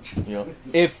 nighttime.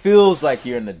 It feels like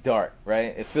you're in the dark,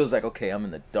 right? It feels like, okay, I'm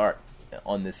in the dark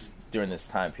during this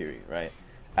time period, right?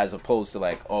 As opposed to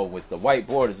like, oh, with the white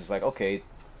borders, it's like, okay,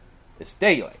 it's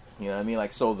daylight. You know what I mean?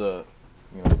 Like, so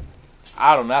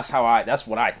I don't know. That's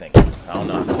what I think. I don't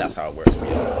know if that's how it works for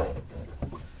you. So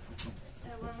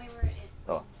when we were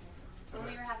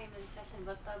having the discussion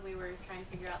book club, we were trying to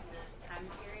figure out the time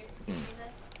period between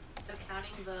this. So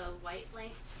counting the white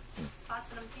blank spots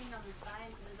that I'm seeing on the side,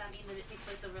 does that mean that it takes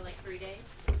place over like 3 days?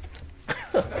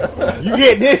 You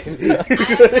get it.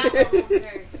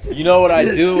 You know what I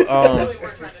do? We were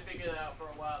trying to figure that out for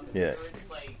a while. Yeah.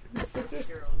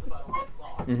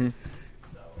 Mm-hmm.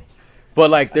 So. But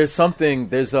like, there are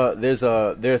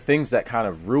things that kind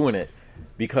of ruin it,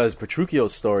 because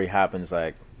Petruchio's story happens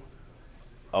like,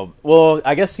 well,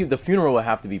 I guess the funeral would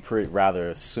have to be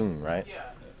rather soon, right? Yeah.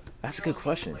 That's a good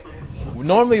question.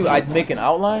 Normally, I'd make an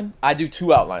outline. I do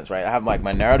 2 outlines, right? I have like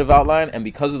my narrative outline, and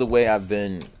because of the way I've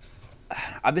been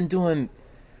doing,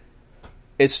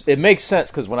 it makes sense,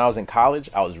 because when I was in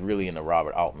college, I was really into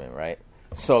Robert Altman, right?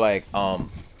 So like,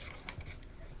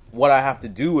 what I have to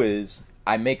do is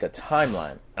I make a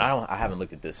timeline. I haven't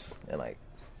looked at this in like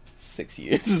 6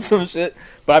 years or some shit,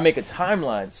 but I make a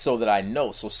timeline so that I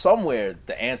know. So somewhere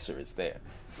the answer is there.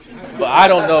 But I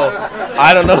don't know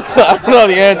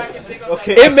the answer.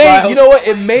 Okay, it may, you know what?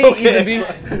 It may even be.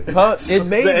 It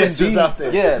may even be. Out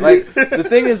there. Yeah, like the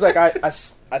thing is, like I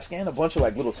scanned a bunch of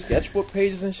like little sketchbook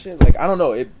pages and shit. Like I don't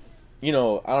know. I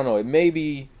don't know. It may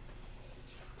be.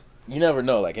 You never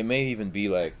know. Like it may even be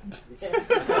like.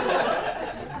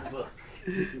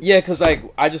 Yeah, because like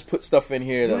I just put stuff in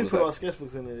here. You didn't put all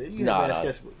sketchbooks in there. You had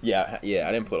sketchbooks. Yeah,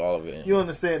 I didn't put all of it in. You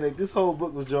understand that this whole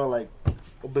book was drawn like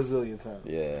a bazillion times.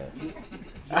 Yeah.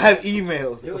 I have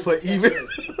emails. There was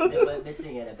emails. They went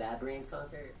missing at a Bad Brains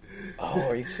concert. Oh,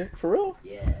 are you sick for real?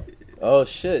 Yeah. Oh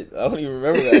shit! I don't even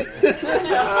remember that.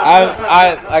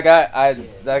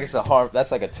 I guess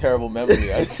that's like a terrible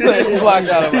memory. I just like blocked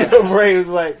out of my Your brain was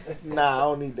like, nah, I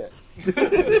don't need that.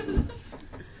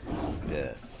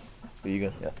 Yeah. Are you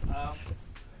good? Yeah.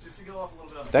 Just to go off a little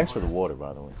bit on Thanks for the water,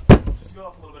 by the way. Just to go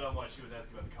off a little bit on what she was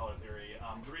asking about the color theory.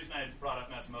 The reason I brought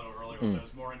up Matsumoto earlier was I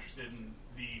was more interested in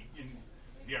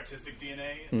the artistic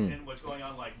DNA and what's going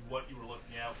on, like what you were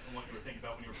looking at and what you were thinking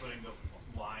about when you were putting the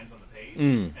lines on the page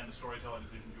and the storytelling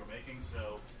decisions you were making.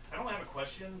 So I don't have a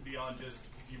question beyond just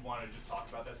if you want to just talk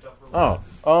about that stuff for a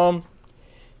little bit.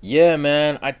 Yeah,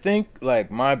 man. I think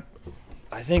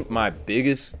my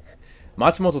biggest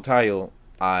Matsumoto Taiyo,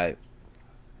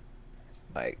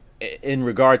 in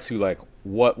regard to like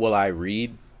what will I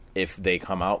read if they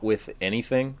come out with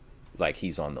anything, like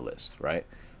he's on the list, right?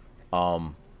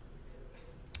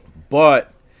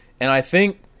 But I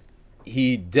think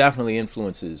he definitely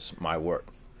influences my work.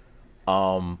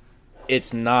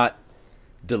 It's not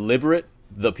deliberate.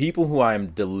 The people who I'm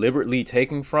deliberately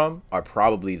taking from are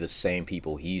probably the same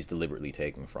people he's deliberately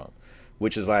taking from,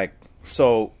 which is like,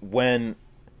 when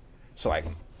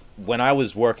I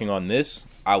was working on this,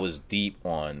 I was deep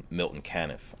on Milton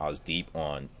Caniff. I was deep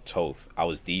on Toth. I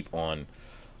was deep on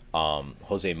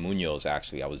Jose Munoz,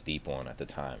 actually. I was deep on at the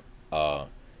time.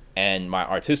 And my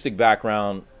artistic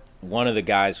background, one of the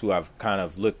guys who I've kind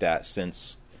of looked at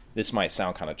since, this might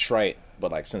sound kind of trite, but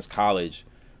like since college,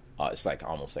 it's like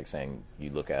almost like saying you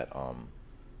look at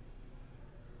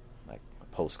like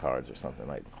postcards or something,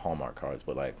 like Hallmark cards,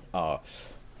 but like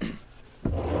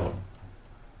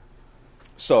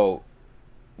so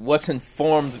what's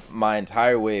informed my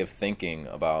entire way of thinking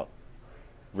about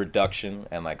reduction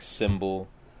and like symbol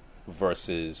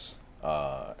versus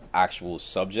actual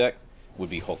subject would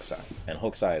be Hokusai. And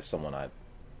Hokusai is someone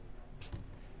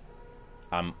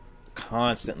I'm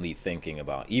constantly thinking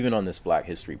about. Even on this Black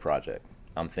History project,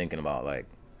 I'm thinking about like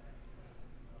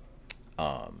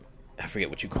I forget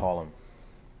what you call them,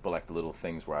 but like the little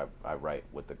things where I write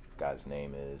what the guy's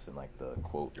name is and like the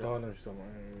quote. Oh, I know what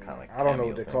kind of like I don't know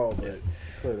what they're thing. called, but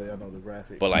clearly I know the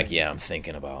graphic. But like, yeah, I'm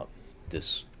thinking about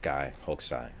this guy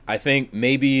Hokusai. I think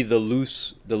maybe the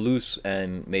loose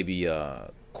and maybe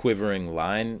quivering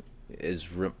line is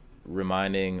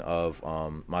reminding of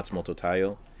Matsumoto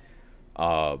Taiyo.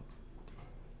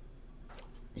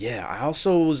 Yeah, I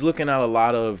also was looking at a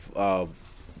lot of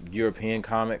European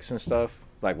comics and stuff,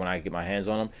 like when I get my hands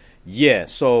on them. Yeah,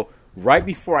 so right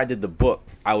before I did the book,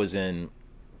 I was in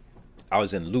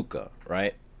Lucca,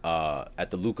 right? At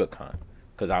the Lucca Con,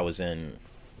 because I was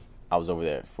over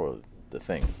there for the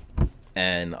thing,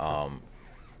 and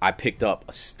I picked up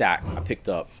a stack. I picked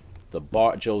up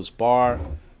Joe's Bar.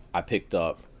 I picked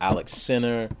up Alex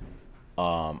Sinner.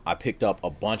 I picked up a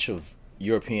bunch of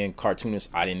European cartoonists.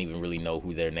 I didn't even really know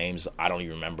who their names. I don't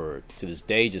even remember to this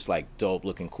day. Just like dope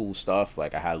looking, cool stuff.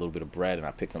 Like I had a little bit of bread and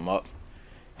I picked them up.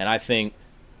 And I think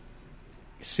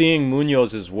seeing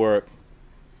Munoz's work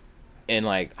in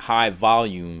like high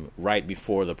volume right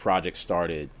before the project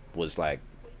started was like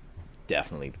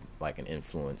definitely like an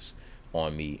influence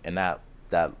on me. And that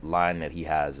line that he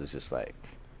has is just like,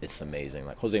 it's amazing.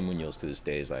 Like Jose Munoz to this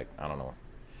day is like, I don't know.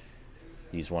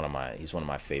 He's one of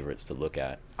my favorites to look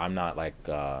at. I'm not like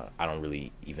I don't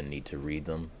really even need to read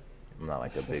them. I'm not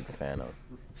like a big fan of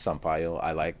Sampaio.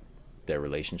 I like their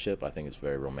relationship. I think it's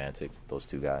very romantic. Those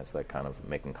two guys like kind of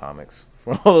making comics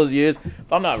for all those years.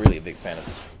 But I'm not really a big fan of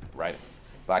his writing.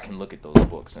 But I can look at those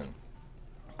books, and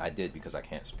I did because I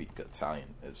can't speak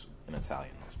Italian as in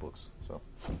Italian those books. So,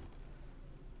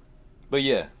 but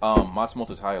yeah,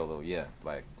 Matsumoto Taiyo though, yeah.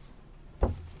 Like,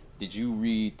 did you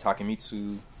read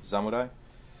Takemitsu Samurai?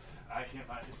 I can't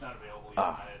find it's not available yet.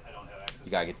 I don't have access.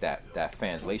 You gotta get that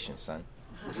translation, son.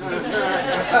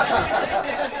 I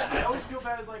always feel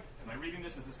bad as like, am I reading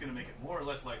this? Is this going to make it more or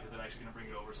less likely that I'm actually going to bring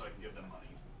it over so I can give them money?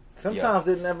 Sometimes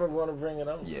they never want to bring it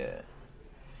over. Yeah.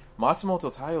 Matsumoto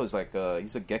Taiyo is like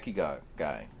he's a Gekiga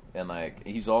guy, and like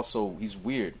he's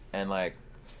weird, and like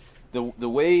the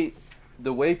way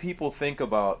people think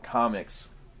about comics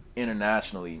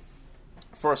internationally.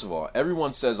 First of all,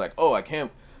 everyone says like, oh, I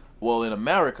can't. Well, in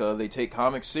America, they take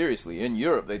comics seriously. In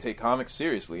Europe, they take comics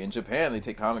seriously. In Japan, they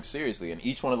take comics seriously. In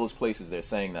each one of those places, they're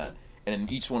saying that. And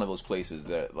in each one of those places,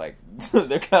 they're like,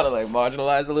 they're kind of like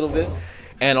marginalized a little bit.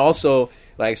 And also,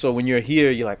 like, so when you're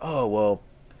here, you're like, oh,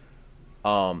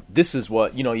 well, this is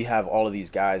what, you have all of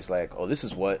these guys like, oh, this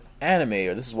is what anime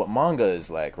or this is what manga is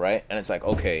like, right? And it's like,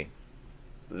 okay,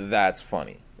 that's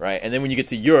funny. Right, and then when you get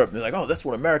to Europe, they're like, "Oh, that's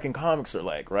what American comics are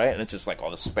like," right? And it's just like all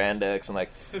the spandex and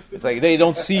like, it's like they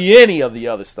don't see any of the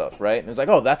other stuff, right? And it's like,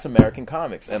 "Oh, that's American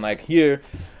comics." And like here,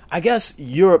 I guess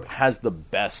Europe has the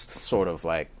best sort of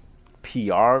like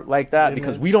PR like that,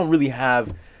 because Image. we don't really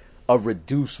have a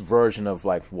reduced version of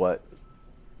like what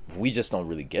we just don't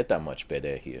really get that much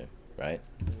better here, right?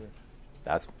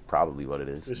 That's probably what it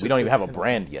is. It's We don't just even the have a pinnacle.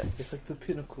 brand yet. It's like the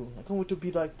pinnacle. Like, I want to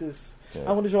be like this. Yeah.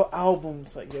 I want to draw albums.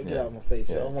 It's like, yo, get Yeah. out of my face.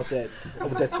 Yo. Yeah. I want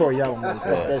that Toriyama money. Fuck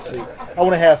Yeah. that shit. I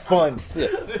want to have fun. Yeah.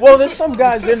 Well, there's some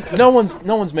guys. No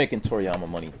one's making Toriyama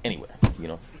money anywhere. You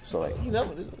know. So like, You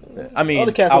know, I mean,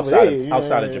 other cats over outside there, of, you know,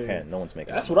 outside of yeah, Japan, no one's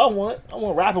making. that's it. what I want. I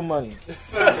want rapper money.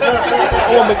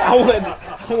 I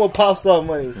want pop star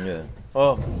money. Yeah.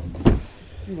 Well,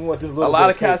 You want this a little lot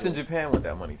bit of cats in paper. Japan want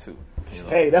that money too. You know?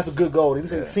 Hey, that's a good goal. They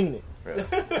just Yeah. ain't seen it.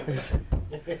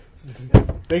 Yeah.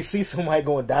 They see somebody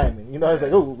going diamond. You know, it's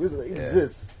like, oh, it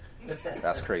exists.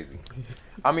 That's crazy.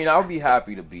 I mean, I would be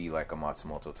happy to be like a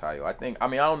Matsumoto Taiyo. I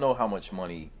don't know how much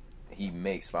money he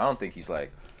makes, but I don't think he's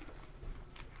like.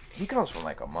 He comes from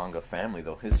like a manga family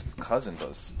though. His cousin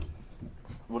does.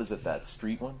 What is it? That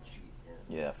street one?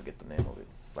 Yeah, I forget the name of it.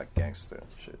 Like gangster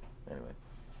shit. Anyway.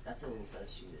 That's an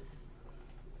incestuous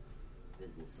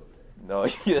business over there. No,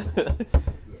 yeah.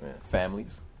 Yeah.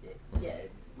 Families. Yeah,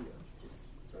 you know, just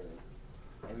sort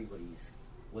of everybody's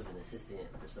was an assistant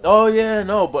for something. Oh yeah,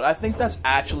 no, but I think that's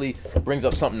actually brings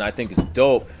up something I think is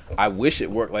dope. I wish it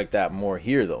worked like that more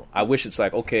here though. I wish it's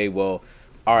like, okay, well,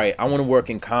 all right, I want to work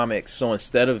in comics, so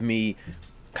instead of me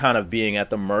kind of being at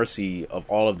the mercy of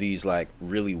all of these like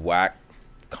really whack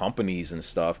companies and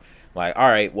stuff, like, all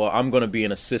right, well, I'm going to be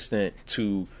an assistant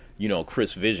to, you know,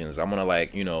 Chris Visions. I'm going to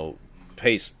like, you know,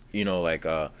 paste, you know, like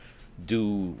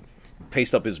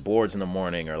paste up his boards in the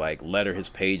morning, or like letter his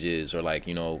pages, or like,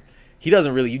 you know, he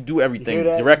doesn't really, you do everything You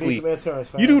hear that? directly. Need some interns,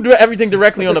 fam. You do everything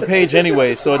directly on the page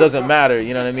anyway, so it doesn't matter,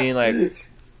 you know what I mean? Like,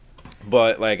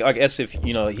 but like I guess if,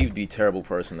 you know, he would be a terrible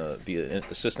person to be an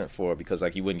assistant for, because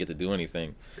like he wouldn't get to do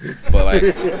anything. But like,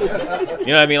 you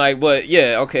know what I mean? Like, but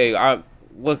yeah, okay,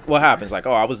 what happens? Like,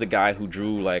 oh, I was the guy who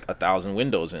drew like 1,000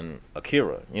 windows in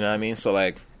Akira, you know what I mean? So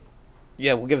like,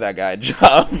 yeah, we'll give that guy a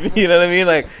job, you know what I mean?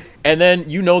 Like, and then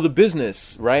you know the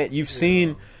business, right? You've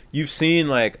seen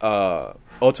like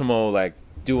Otomo like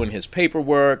doing his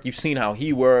paperwork. You've seen how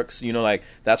he works, you know, like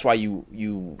that's why you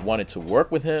wanted to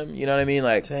work with him, you know what I mean?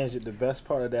 Like, Tangent, the best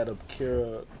part of that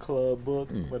Akira Club book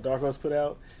what Dark Horse put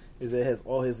out is it has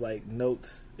all his like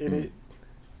notes in it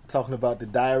talking about the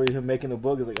diary of him making the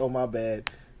book. It's like, oh my bad,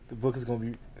 the comic's gonna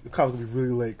be really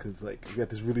late because like we got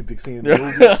this really big scene in the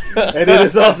movie. And then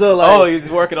it's also like, oh, he's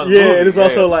working on the movie. and it's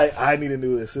also like, I need a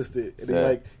new assistant, and then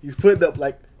like he's putting up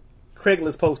like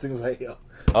Craigslist postings like, yo,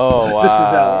 oh my wow,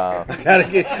 sister's out. I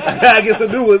gotta get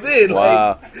some new ones in.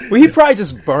 wow. Like, Well, he probably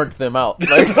just burnt them out.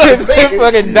 Like, they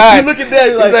fucking died. you look at that,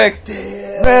 you're He's like,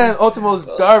 damn, man, Ultimo's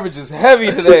garbage is heavy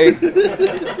today.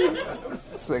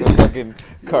 It's like a fucking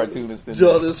cartoonist. In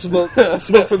draw this. the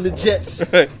smoke from the jets. So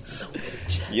many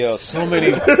jets. Yo, so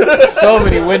many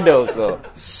windows though.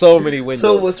 So many windows.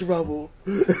 So much rubble.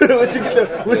 what you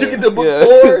get the book Yeah.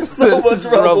 for? So much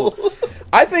rubble.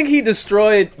 I think he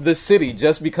destroyed the city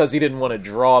just because he didn't want to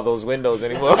draw those windows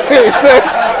anymore.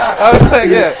 I was like,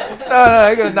 yeah, no,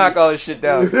 I'm gonna knock all this shit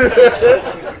down.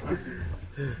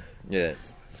 Yeah.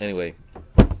 Anyway,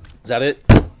 is that it?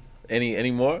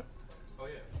 Any more? Oh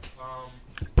yeah.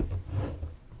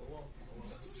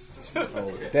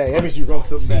 Dang, that means you wrote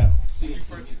something down.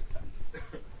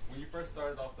 When you first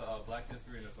started off the Black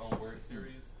History in its own word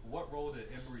series, what role did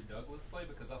Emory Douglas play?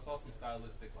 Because I saw some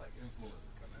stylistic like influences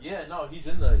come in. Yeah, no, he's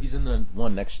in the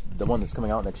one that's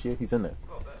coming out next year. He's in there.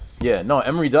 Oh, man. Yeah, no,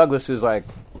 Emory Douglas is like,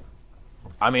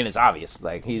 I mean, it's obvious.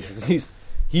 Like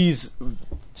he's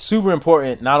super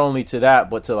important not only to that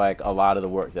but to like a lot of the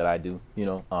work that I do. You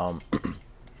know,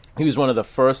 he was one of the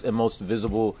first and most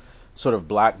visible sort of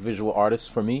black visual artists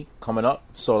for me coming up.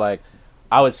 So like,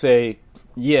 I would say,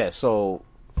 yeah. So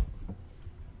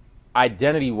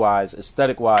identity-wise,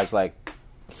 aesthetic-wise, like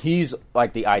he's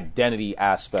like the identity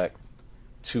aspect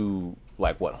to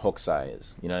like what Hokusai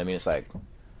is. You know what I mean? It's like,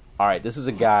 all right, this is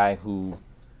a guy who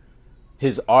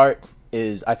his art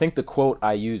is, I think the quote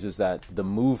I use is that the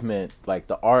movement, like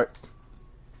the art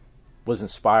was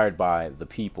inspired by the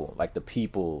people. Like the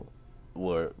people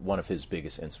were one of his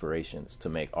biggest inspirations to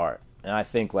make art. And I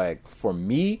think like for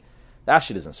me, that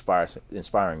shit is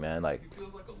inspiring, man. Like, He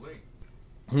feels like a link.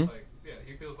 Like, yeah,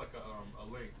 he feels like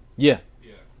a link. Yeah.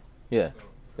 So.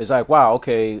 It's like, wow,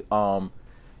 okay,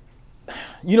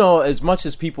 you know, as much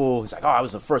as people, it's like, oh, I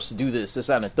was the first to do this, that,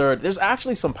 and the third, there's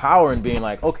actually some power in being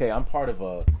like, okay, I'm part of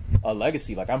a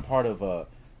legacy. Like, I'm part of a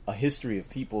history of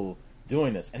people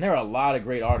doing this. And there are a lot of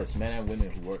great artists, men and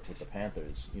women, who work with the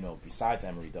Panthers, you know, besides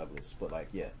Emory Douglas. But, like,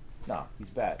 yeah, nah, he's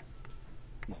bad.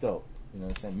 He's dope. You know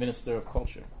what I'm saying? Minister of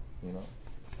Culture, you know?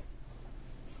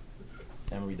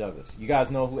 Emory Douglas. You guys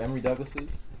know who Emory Douglas is?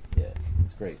 Yeah,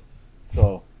 it's great.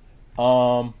 So,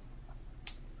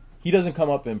 he doesn't come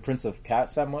up in Prince of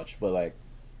Cats that much, but like,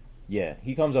 yeah,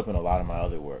 he comes up in a lot of my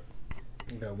other work.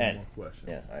 I got one more question.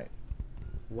 Yeah, all right.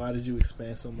 Why did you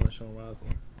expand so much on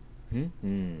Rosalind?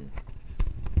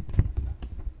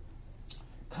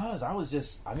 Cause I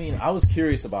was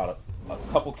curious about a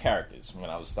couple characters when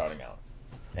I was starting out,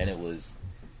 and it was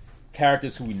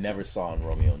characters who we never saw in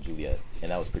Romeo and Juliet,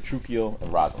 and that was Petruchio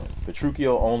and Rosalind.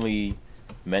 Petruchio only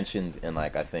mentioned in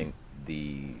like I think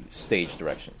the stage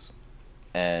directions,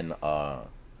 and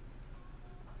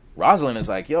Rosalind is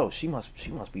like, yo, she must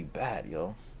be bad,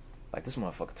 yo. Like, this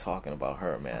motherfucker talking about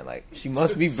her, man. Like, she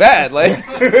must be bad. Like,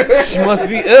 she must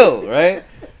be ill, right?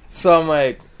 So I'm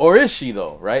like, or is she,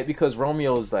 though, right? Because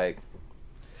Romeo is like,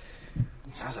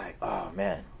 so I was like, oh,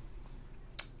 man.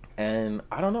 And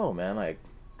I don't know, man. Like,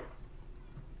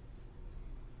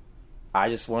 I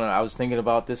was thinking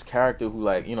about this character who,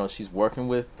 like, you know, she's working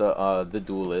with the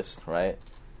duelist, right?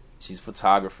 She's a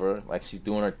photographer. Like, she's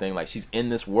doing her thing. Like, she's in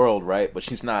this world, right? But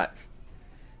she's not.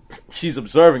 She's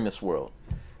observing this world.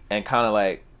 And kind of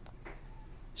like,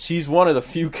 she's one of the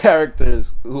few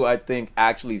characters who I think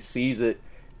actually sees it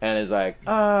and is like,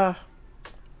 I'm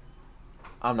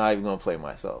not even gonna play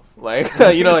myself. Like,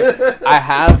 you know, like, I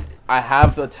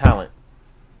have the talent.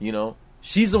 You know,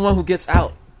 she's the one who gets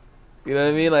out. You know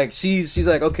what I mean? Like, she's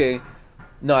like, okay,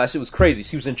 no, that shit was crazy.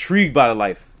 She was intrigued by the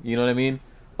life. You know what I mean?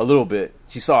 A little bit.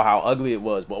 She saw how ugly it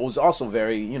was, but it was also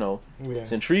very, you know,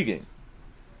 it's intriguing.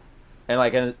 And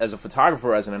like, as a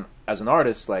photographer, as an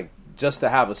artist, like, just to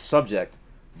have a subject,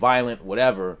 violent,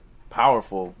 whatever,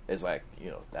 powerful, is like, you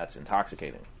know, that's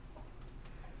intoxicating.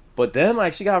 But then,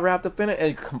 like, she got wrapped up in it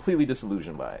and completely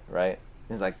disillusioned by it, right?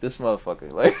 It's like, this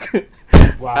motherfucker, like,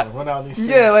 wow, run out these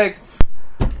streets. Yeah, like,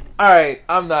 all right,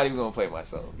 I'm not even gonna play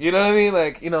myself. You know what I mean?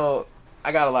 Like, you know,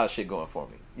 I got a lot of shit going for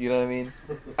me. You know what I mean?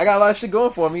 I got a lot of shit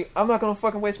going for me. I'm not gonna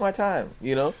fucking waste my time.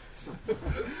 You know?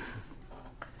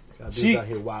 She's out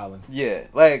here wilding. Yeah,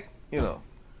 like, you know.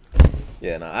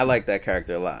 Yeah, no, I like that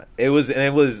character a lot. It was.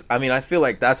 I mean, I feel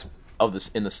like that's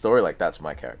in the story. Like, that's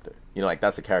my character. You know, like,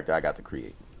 that's a character I got to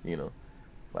create. You know,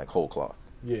 like, whole cloth.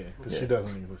 Yeah, because she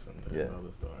doesn't even listen to the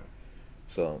story.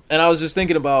 So, and I was just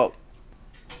thinking about.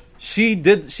 She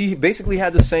basically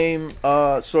had the same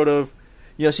sort of.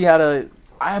 You know, she had a.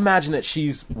 I imagine that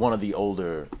she's one of the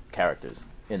older characters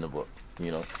in the book.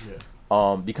 You know. Yeah.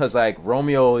 Because like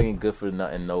Romeo ain't good for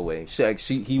nothing, no way.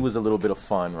 He was a little bit of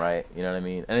fun, right? You know what I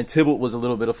mean? And then Tybalt was a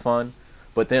little bit of fun,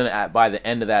 but then by the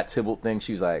end of that Tybalt thing,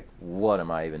 she was like, "What am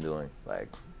I even doing? Like,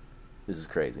 this is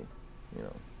crazy," you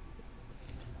know.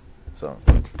 So,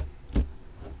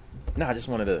 no, I just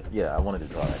wanted to, I wanted to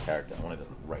draw that character. I wanted to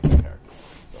write this character.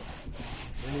 So,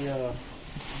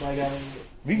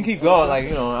 we can keep going. Like,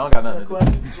 you know, I don't got nothing to do.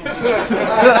 It sort of relates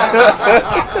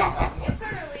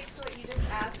to what you just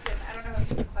asked, and I don't know if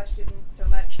the question so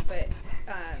much, but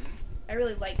I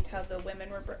really liked how the women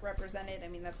were represented. I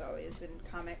mean, that's always in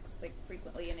comics, like,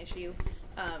 frequently an issue.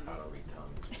 I don't read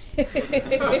comics.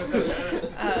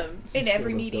 In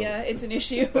every media, it's an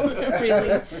issue,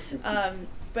 really.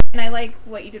 And I like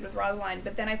what you did with Rosalind,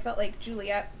 but then I felt like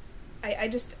Juliet, I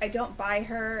don't buy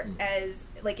her as,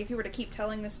 like, if you were to keep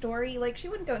telling the story, like, she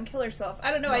wouldn't go and kill herself.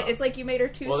 I don't know. No. It's like you made her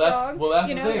too strong. That's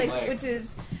you know, the thing. like, which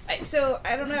is, so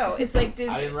I don't know. It's like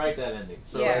I didn't write that ending,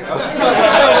 so yeah. like,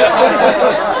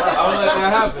 I don't let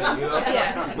that happen. You know,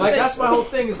 yeah. Like, that's my whole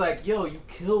thing. Is like, yo, you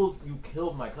killed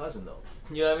my cousin though.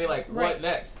 You know what I mean? Like, right. What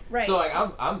next? Right. So like,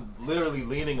 I'm literally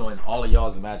leaning on all of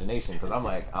y'all's imagination because I'm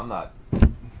like, I'm not.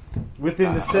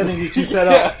 Within the setting that you set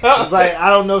up, it's like, I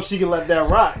don't know if she can let that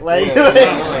rock. Like,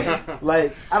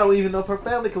 like I don't even know if her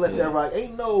family can let that rock.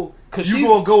 Ain't no, you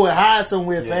gonna go and hide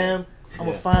somewhere, fam. I'm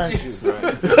gonna find you.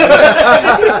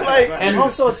 Right. And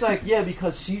also, it's like,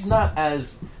 because she's not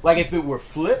as, like, if it were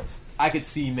flipped, I could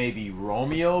see maybe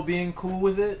Romeo being cool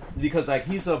with it because, like,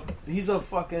 he's a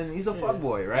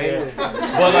fuckboy, right? Yeah.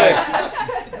 But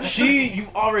like,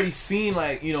 you've already seen,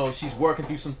 like, you know, she's working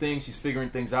through some things, she's figuring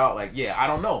things out. Like, I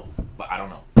don't know, but I don't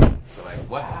know. So like,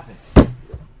 what happens?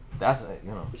 That's like,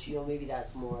 you know. But you know, maybe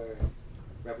that's more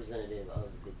representative of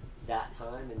that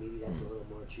time, and maybe that's a little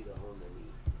more true to home than me.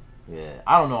 Yeah,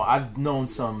 I don't know. I've known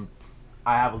some.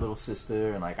 I have a little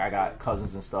sister, and like I got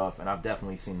cousins and stuff, and I've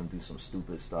definitely seen them do some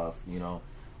stupid stuff. You know,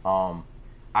 I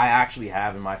actually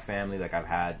have in my family, like, I've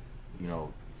had, you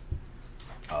know,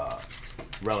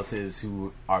 relatives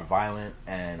who are violent,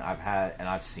 and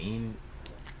I've seen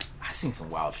some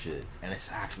wild shit, and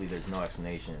it's actually, there's no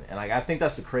explanation. And like, I think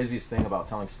that's the craziest thing about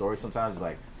telling stories sometimes, is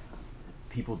like,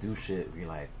 people do shit where you're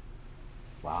like,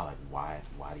 wow, like, why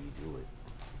do you do it?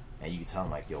 and you can tell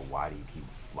him like, yo, why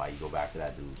you go back to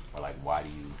that dude, or like, why do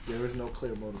you? There is no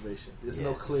clear motivation. There's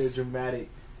no Yes. clear dramatic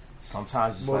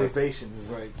Sometimes it's motivations.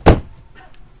 It's like,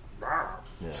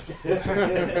 yeah.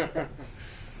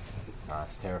 Nah,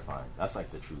 it's terrifying. That's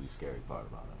like the truly scary part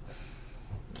about it.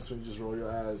 that's when you just roll your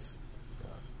eyes,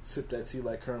 sip that tea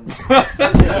like Kermit. You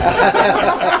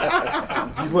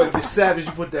want to get savage,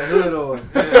 you put that hood on.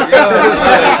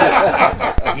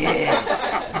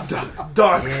 Yes.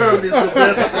 Dark Kermit is the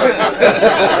best.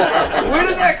 Where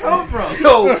did that come from?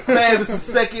 Yo, man, it's the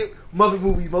second Muppet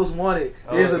movie most wanted.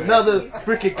 There's another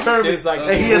freaking Kermit, It's like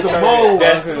and he has a mole.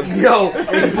 That's- Yo,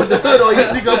 and he put the hood on, you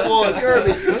sneak up on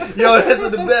Kermit. Yo, that's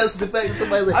the best. The fact that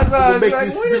somebody's like, I saw I'm it, make like,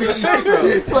 this where did this come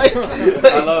speech. from? like,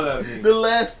 I love that meme. the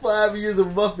last 5 years of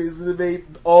Muppets, they made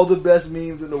all the best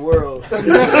memes in the world. Yeah,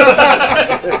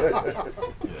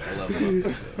 I love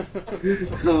it.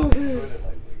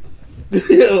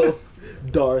 Yo,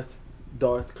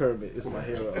 Darth Kermit is my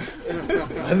hero.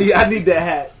 I need that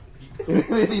hat. I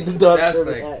need the Darth That's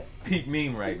Kermit like hat. peak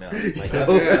meme right now. Like that's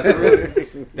really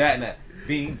that and that.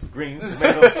 Beans, greens,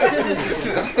 tomatoes.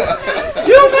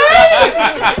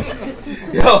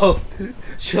 Yo,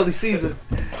 Shirley Caesar.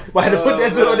 Why had to put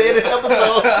that shit on the end of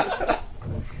the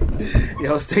episode?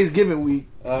 Yo, it's Thanksgiving week.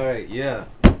 All right, yeah.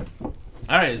 All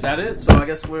right, is that it? So I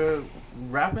guess we're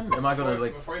wrapping. Am I gonna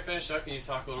like? Before you finish up, can you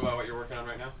talk a little about what you're working on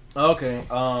right now? Okay.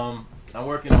 I'm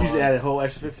working on. You just added a whole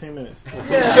extra 15 minutes.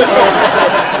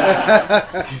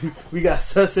 We got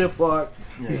Sunset Park.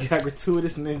 We got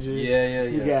Gratuitous Ninja. Yeah.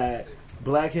 We got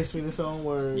Black History in its own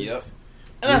words. Yep.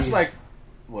 And that's like,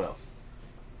 what else?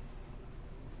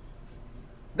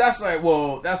 That's like,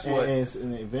 well, that's what. And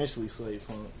eventually Slave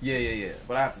Punk. Yeah.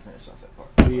 But I have to finish Sunset Park.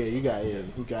 Yeah, you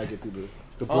gotta get through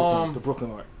the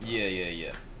Brooklyn arc.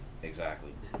 Yeah.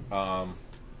 Exactly. Wow.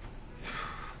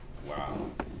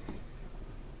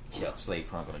 Yeah, Slave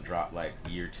Punk gonna drop like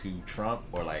year 2 Trump,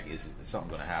 or like is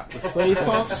something gonna happen? Slave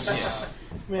Punk? Yeah.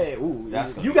 Man, ooh,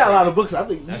 That's you gonna got be a lot crazy. of books. I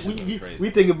think That's just gonna be crazy. we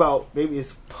think about maybe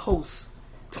it's post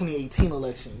 2018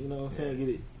 election. You know what I'm saying? Get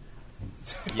it?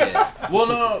 Yeah. Well,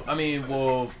 no. I mean, I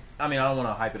don't want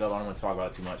to hype it up. I don't want to talk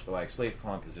about it too much. But like, Slave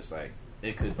Punk is just like,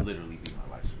 it could literally be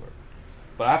my life's work.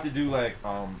 But I have to do like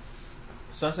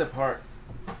Sunset Park.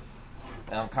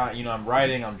 And I'm kind of, I'm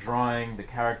writing, I'm drawing the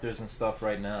characters and stuff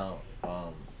right now.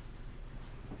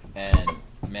 And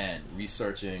man,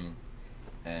 researching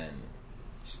and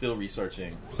still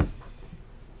researching.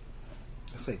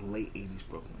 It's like late 80s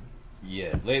Brooklyn.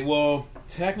 Yeah,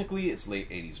 technically it's late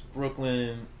 80s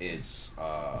Brooklyn. It's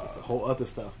a whole other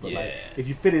stuff. But yeah. like, if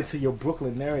you fit into your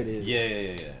Brooklyn narrative, Yeah.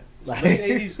 It's Like- late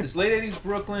 80s. It's late 80s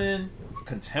Brooklyn,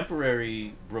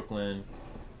 contemporary Brooklyn.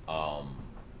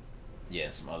 Yeah,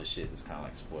 some other shit that's kind of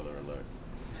like spoiler alert.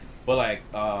 But like,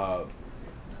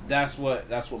 that's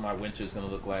what my winter is gonna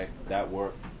look like. That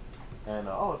work. And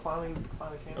it finally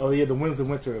came. Oh yeah, the winds of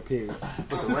winter appeared.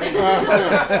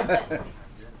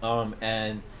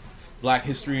 And Black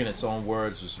History in its own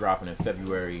words was dropping in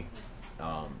February.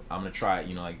 I'm gonna try,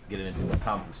 like get it into the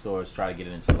comic book stores. Try to get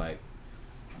it into like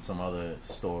some other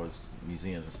stores,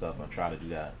 museums and stuff. I'm gonna try to do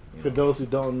that. For those who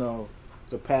don't know,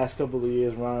 the past couple of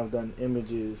years, Ron's done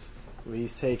images where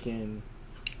he's taking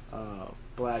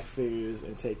black figures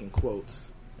and taking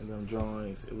quotes and them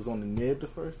drawings. It was on the nib the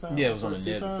first time. Yeah, it was on the First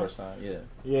two nib the times? first time. Yeah.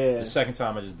 Yeah. The second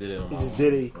time I just did it on He my just own.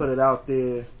 did it. He put it out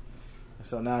there. And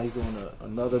so now he's doing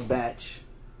another batch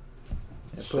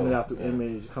and putting it out through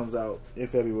Image. It comes out in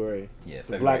February. Yeah,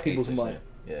 For February Black 8th People's or Month.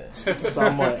 Yeah.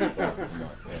 Some month.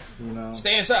 You know.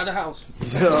 Stay inside the house.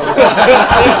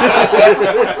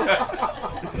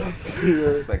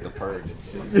 It's like the Purge.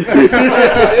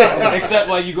 Except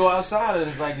like you go outside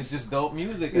and it's just dope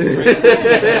music. And great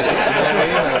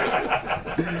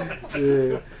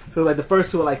Yeah. So like the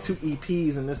first two are like 2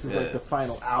 EPs, and this is like the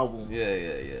final album.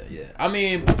 Yeah. I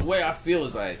mean, the way I feel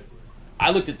is like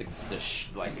I looked at the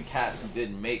cast who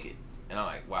didn't make it, and I'm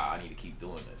like, wow, I need to keep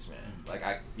doing this, man. Like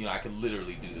I could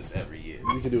literally do this every year.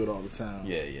 You can do it all the time.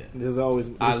 Yeah. There's always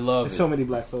there's so many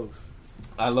black folks.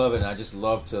 I love it, and I just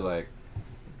love to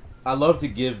I love to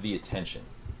give the attention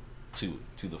to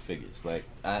the figures. Like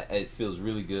it feels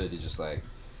really good to just like,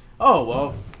 oh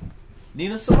well,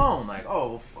 Nina Simone. Like, oh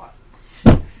well, fuck.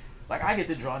 Like I get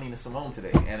to draw Nina Simone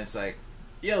today, and it's like,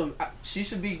 yo, she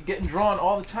should be getting drawn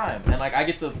all the time, and like I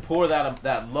get to pour that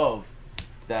love.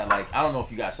 That like I don't know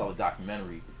if you guys saw the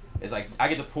documentary. It's like I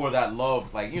get to pour that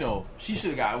love. Like she should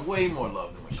have gotten way more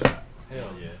love than what she got. Hell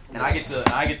yeah. And I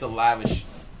get to lavish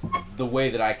the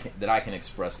way that I can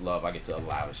express love. I get to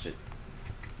lavish it,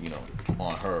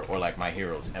 on her, or like my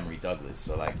heroes, Emory Douglas.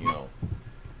 So like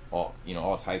all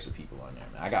types of people on there.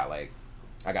 Man. I got like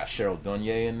I got Cheryl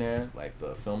Dunye in there, like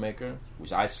the filmmaker,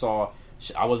 which I saw.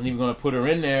 I wasn't even going to put her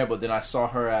in there, but then I saw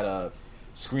her at a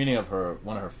screening of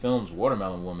one of her films,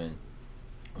 Watermelon Woman,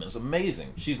 and it was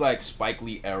amazing. She's like Spike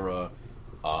Lee era,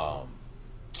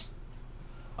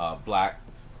 black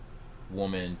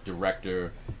woman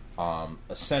director.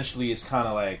 Essentially, it's kind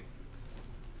of like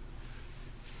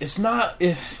it's not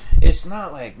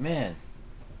like, man.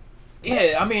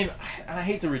 Yeah, I mean, I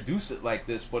hate to reduce it like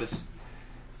this, but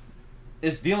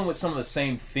it's dealing with some of the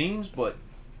same themes, but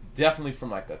definitely from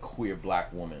like a queer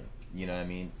black woman, you know what I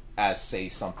mean? As say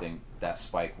something that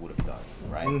Spike would have done,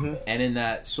 right? Mm-hmm. And in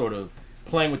that sort of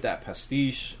playing with that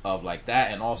pastiche of like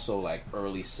that, and also like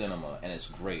early cinema, and it's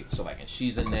great. So like, and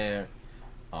she's in there.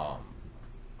 I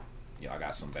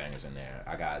got some bangers in there.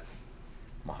 I got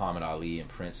Muhammad Ali and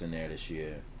Prince in there this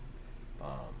year.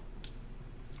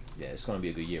 Yeah, it's gonna be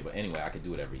a good year. But anyway, I could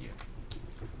do it every year.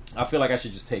 I feel like I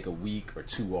should just take a week or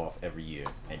 2 off every year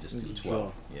and just do 12.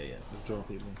 Draw. Yeah. Just draw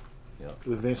people. Yep.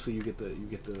 Eventually, you get the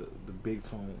big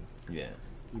tone. Yeah.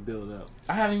 You build up.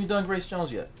 I haven't even done Grace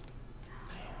Jones yet.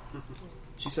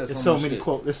 She says there's so many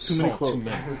quotes. There's too many quotes.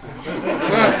 Maybe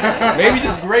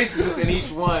just Grace is just in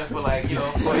each one for like, you know.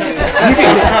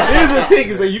 Here's the thing: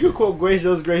 is that you can quote Grace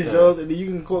Jones, and then you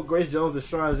can quote Grace Jones and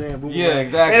Strange and Boomerang. Yeah,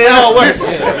 exactly. And it all works.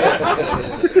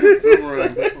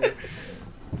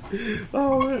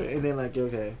 Oh, and then like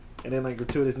okay, and then like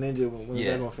Gratuitous Ninja. When is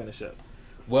that gonna finish up?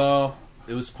 Well,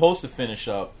 it was supposed to finish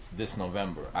up this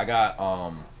November. I got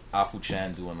Afu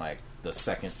Chan doing like the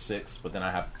second 6, but then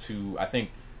I have 2. I think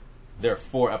there are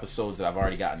 4 episodes that I've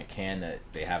already got in the can that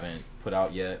they haven't put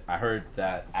out yet. I heard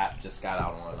that app just got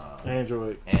out on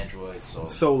Android.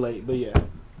 So late, but yeah.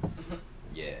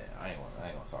 Yeah, I ain't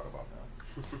gonna talk about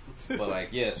that. But like,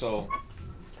 yeah, so.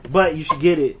 But you should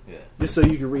get it, just so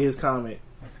you can read his comment.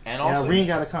 And also, Irene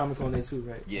got a comic on there too,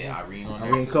 right? Yeah, Irene on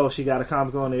there. Irene too. Cole, she got a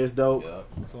comic on there. It's dope. Yep.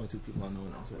 There's only 2 people I know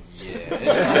now. So. Yeah.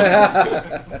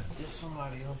 There's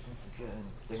somebody else I'm forgetting.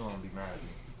 They're gonna be mad at me.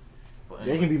 But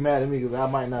anyway. They can be mad at me because I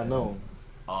might not know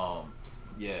them.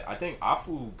 Yeah, I think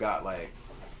Afu got like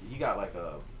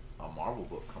a Marvel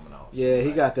book coming out. Yeah,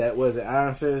 he got that. What is it,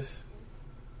 Iron Fist? Is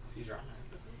he drawing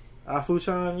Afu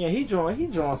Chan? Yeah, he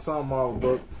drawing some Marvel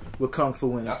book with Kung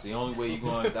Fu in it. That's the only way you're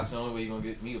gonna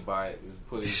get me to buy it is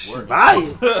put his work. Buy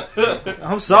it.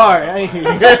 I'm sorry.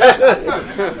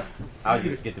 I'll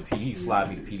just get the PDF. Slide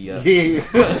me the PDF. Yeah,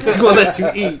 I'm gonna let you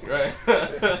eat. Right.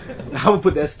 I'm gonna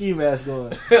put that ski mask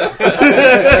on.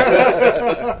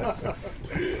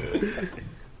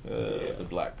 The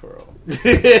Black Pearl.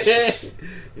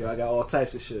 Yo, I got all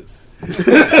types of ships.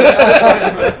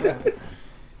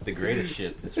 The greatest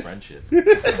ship is friendship.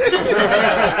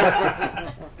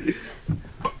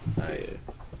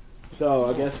 So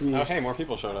I guess we. Oh, hey, more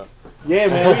people showed up. Yeah,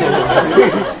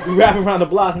 man. We wrapping around the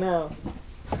block now.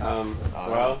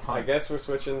 Well, I guess we're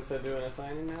switching to doing a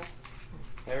signing now.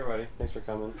 Hey, everybody. Thanks for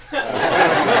coming. Sorry. You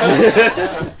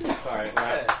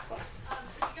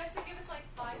guys could give us like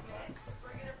 5 minutes.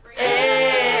 We're gonna break.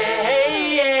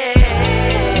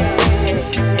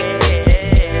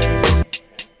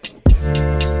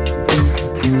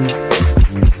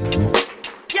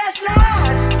 Yes,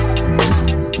 Lord.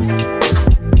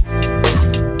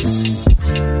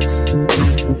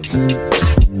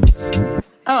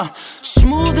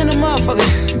 Smooth in a motherfucker.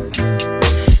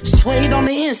 Suede on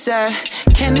the inside.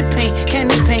 Candy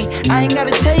paint. I ain't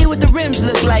gotta tell you what the rims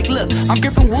look like. Look, I'm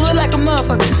gripping wood like a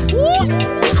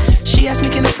motherfucker. She asked me,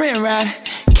 can a friend ride?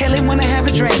 Kelly wanna have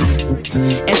a drink.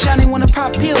 And Shani wanna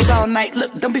pop pills all night.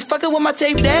 Look, don't be fucking with my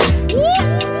tape, Dad.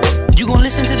 You gon'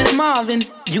 listen to this Marvin.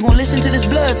 You gon' listen to this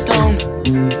Bloodstone.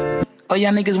 Oh,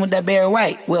 y'all niggas want that Barry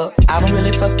White. Well, I don't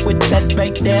really fuck with that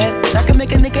right there. That can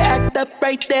make a nigga act up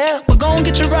right there. But go and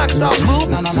get your rocks off, boo.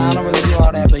 No, I don't really do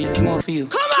all that, but it's more for you.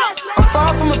 Come on! I'm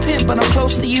far from a pimp, but I'm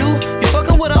close to you. You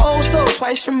fucking with an old soul,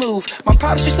 twice removed. My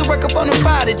pops used to work up on them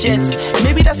fighter jets.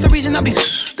 Maybe that's the reason I be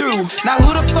through. Now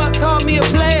who the fuck called me a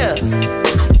player?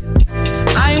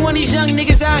 I ain't one of these young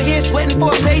niggas out here sweating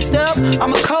for a pay stub.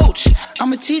 I'm a coach.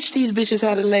 I'ma teach these bitches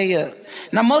how to lay up.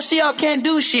 Now most of y'all can't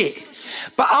do shit,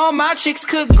 but all my chicks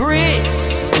cook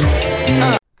grits.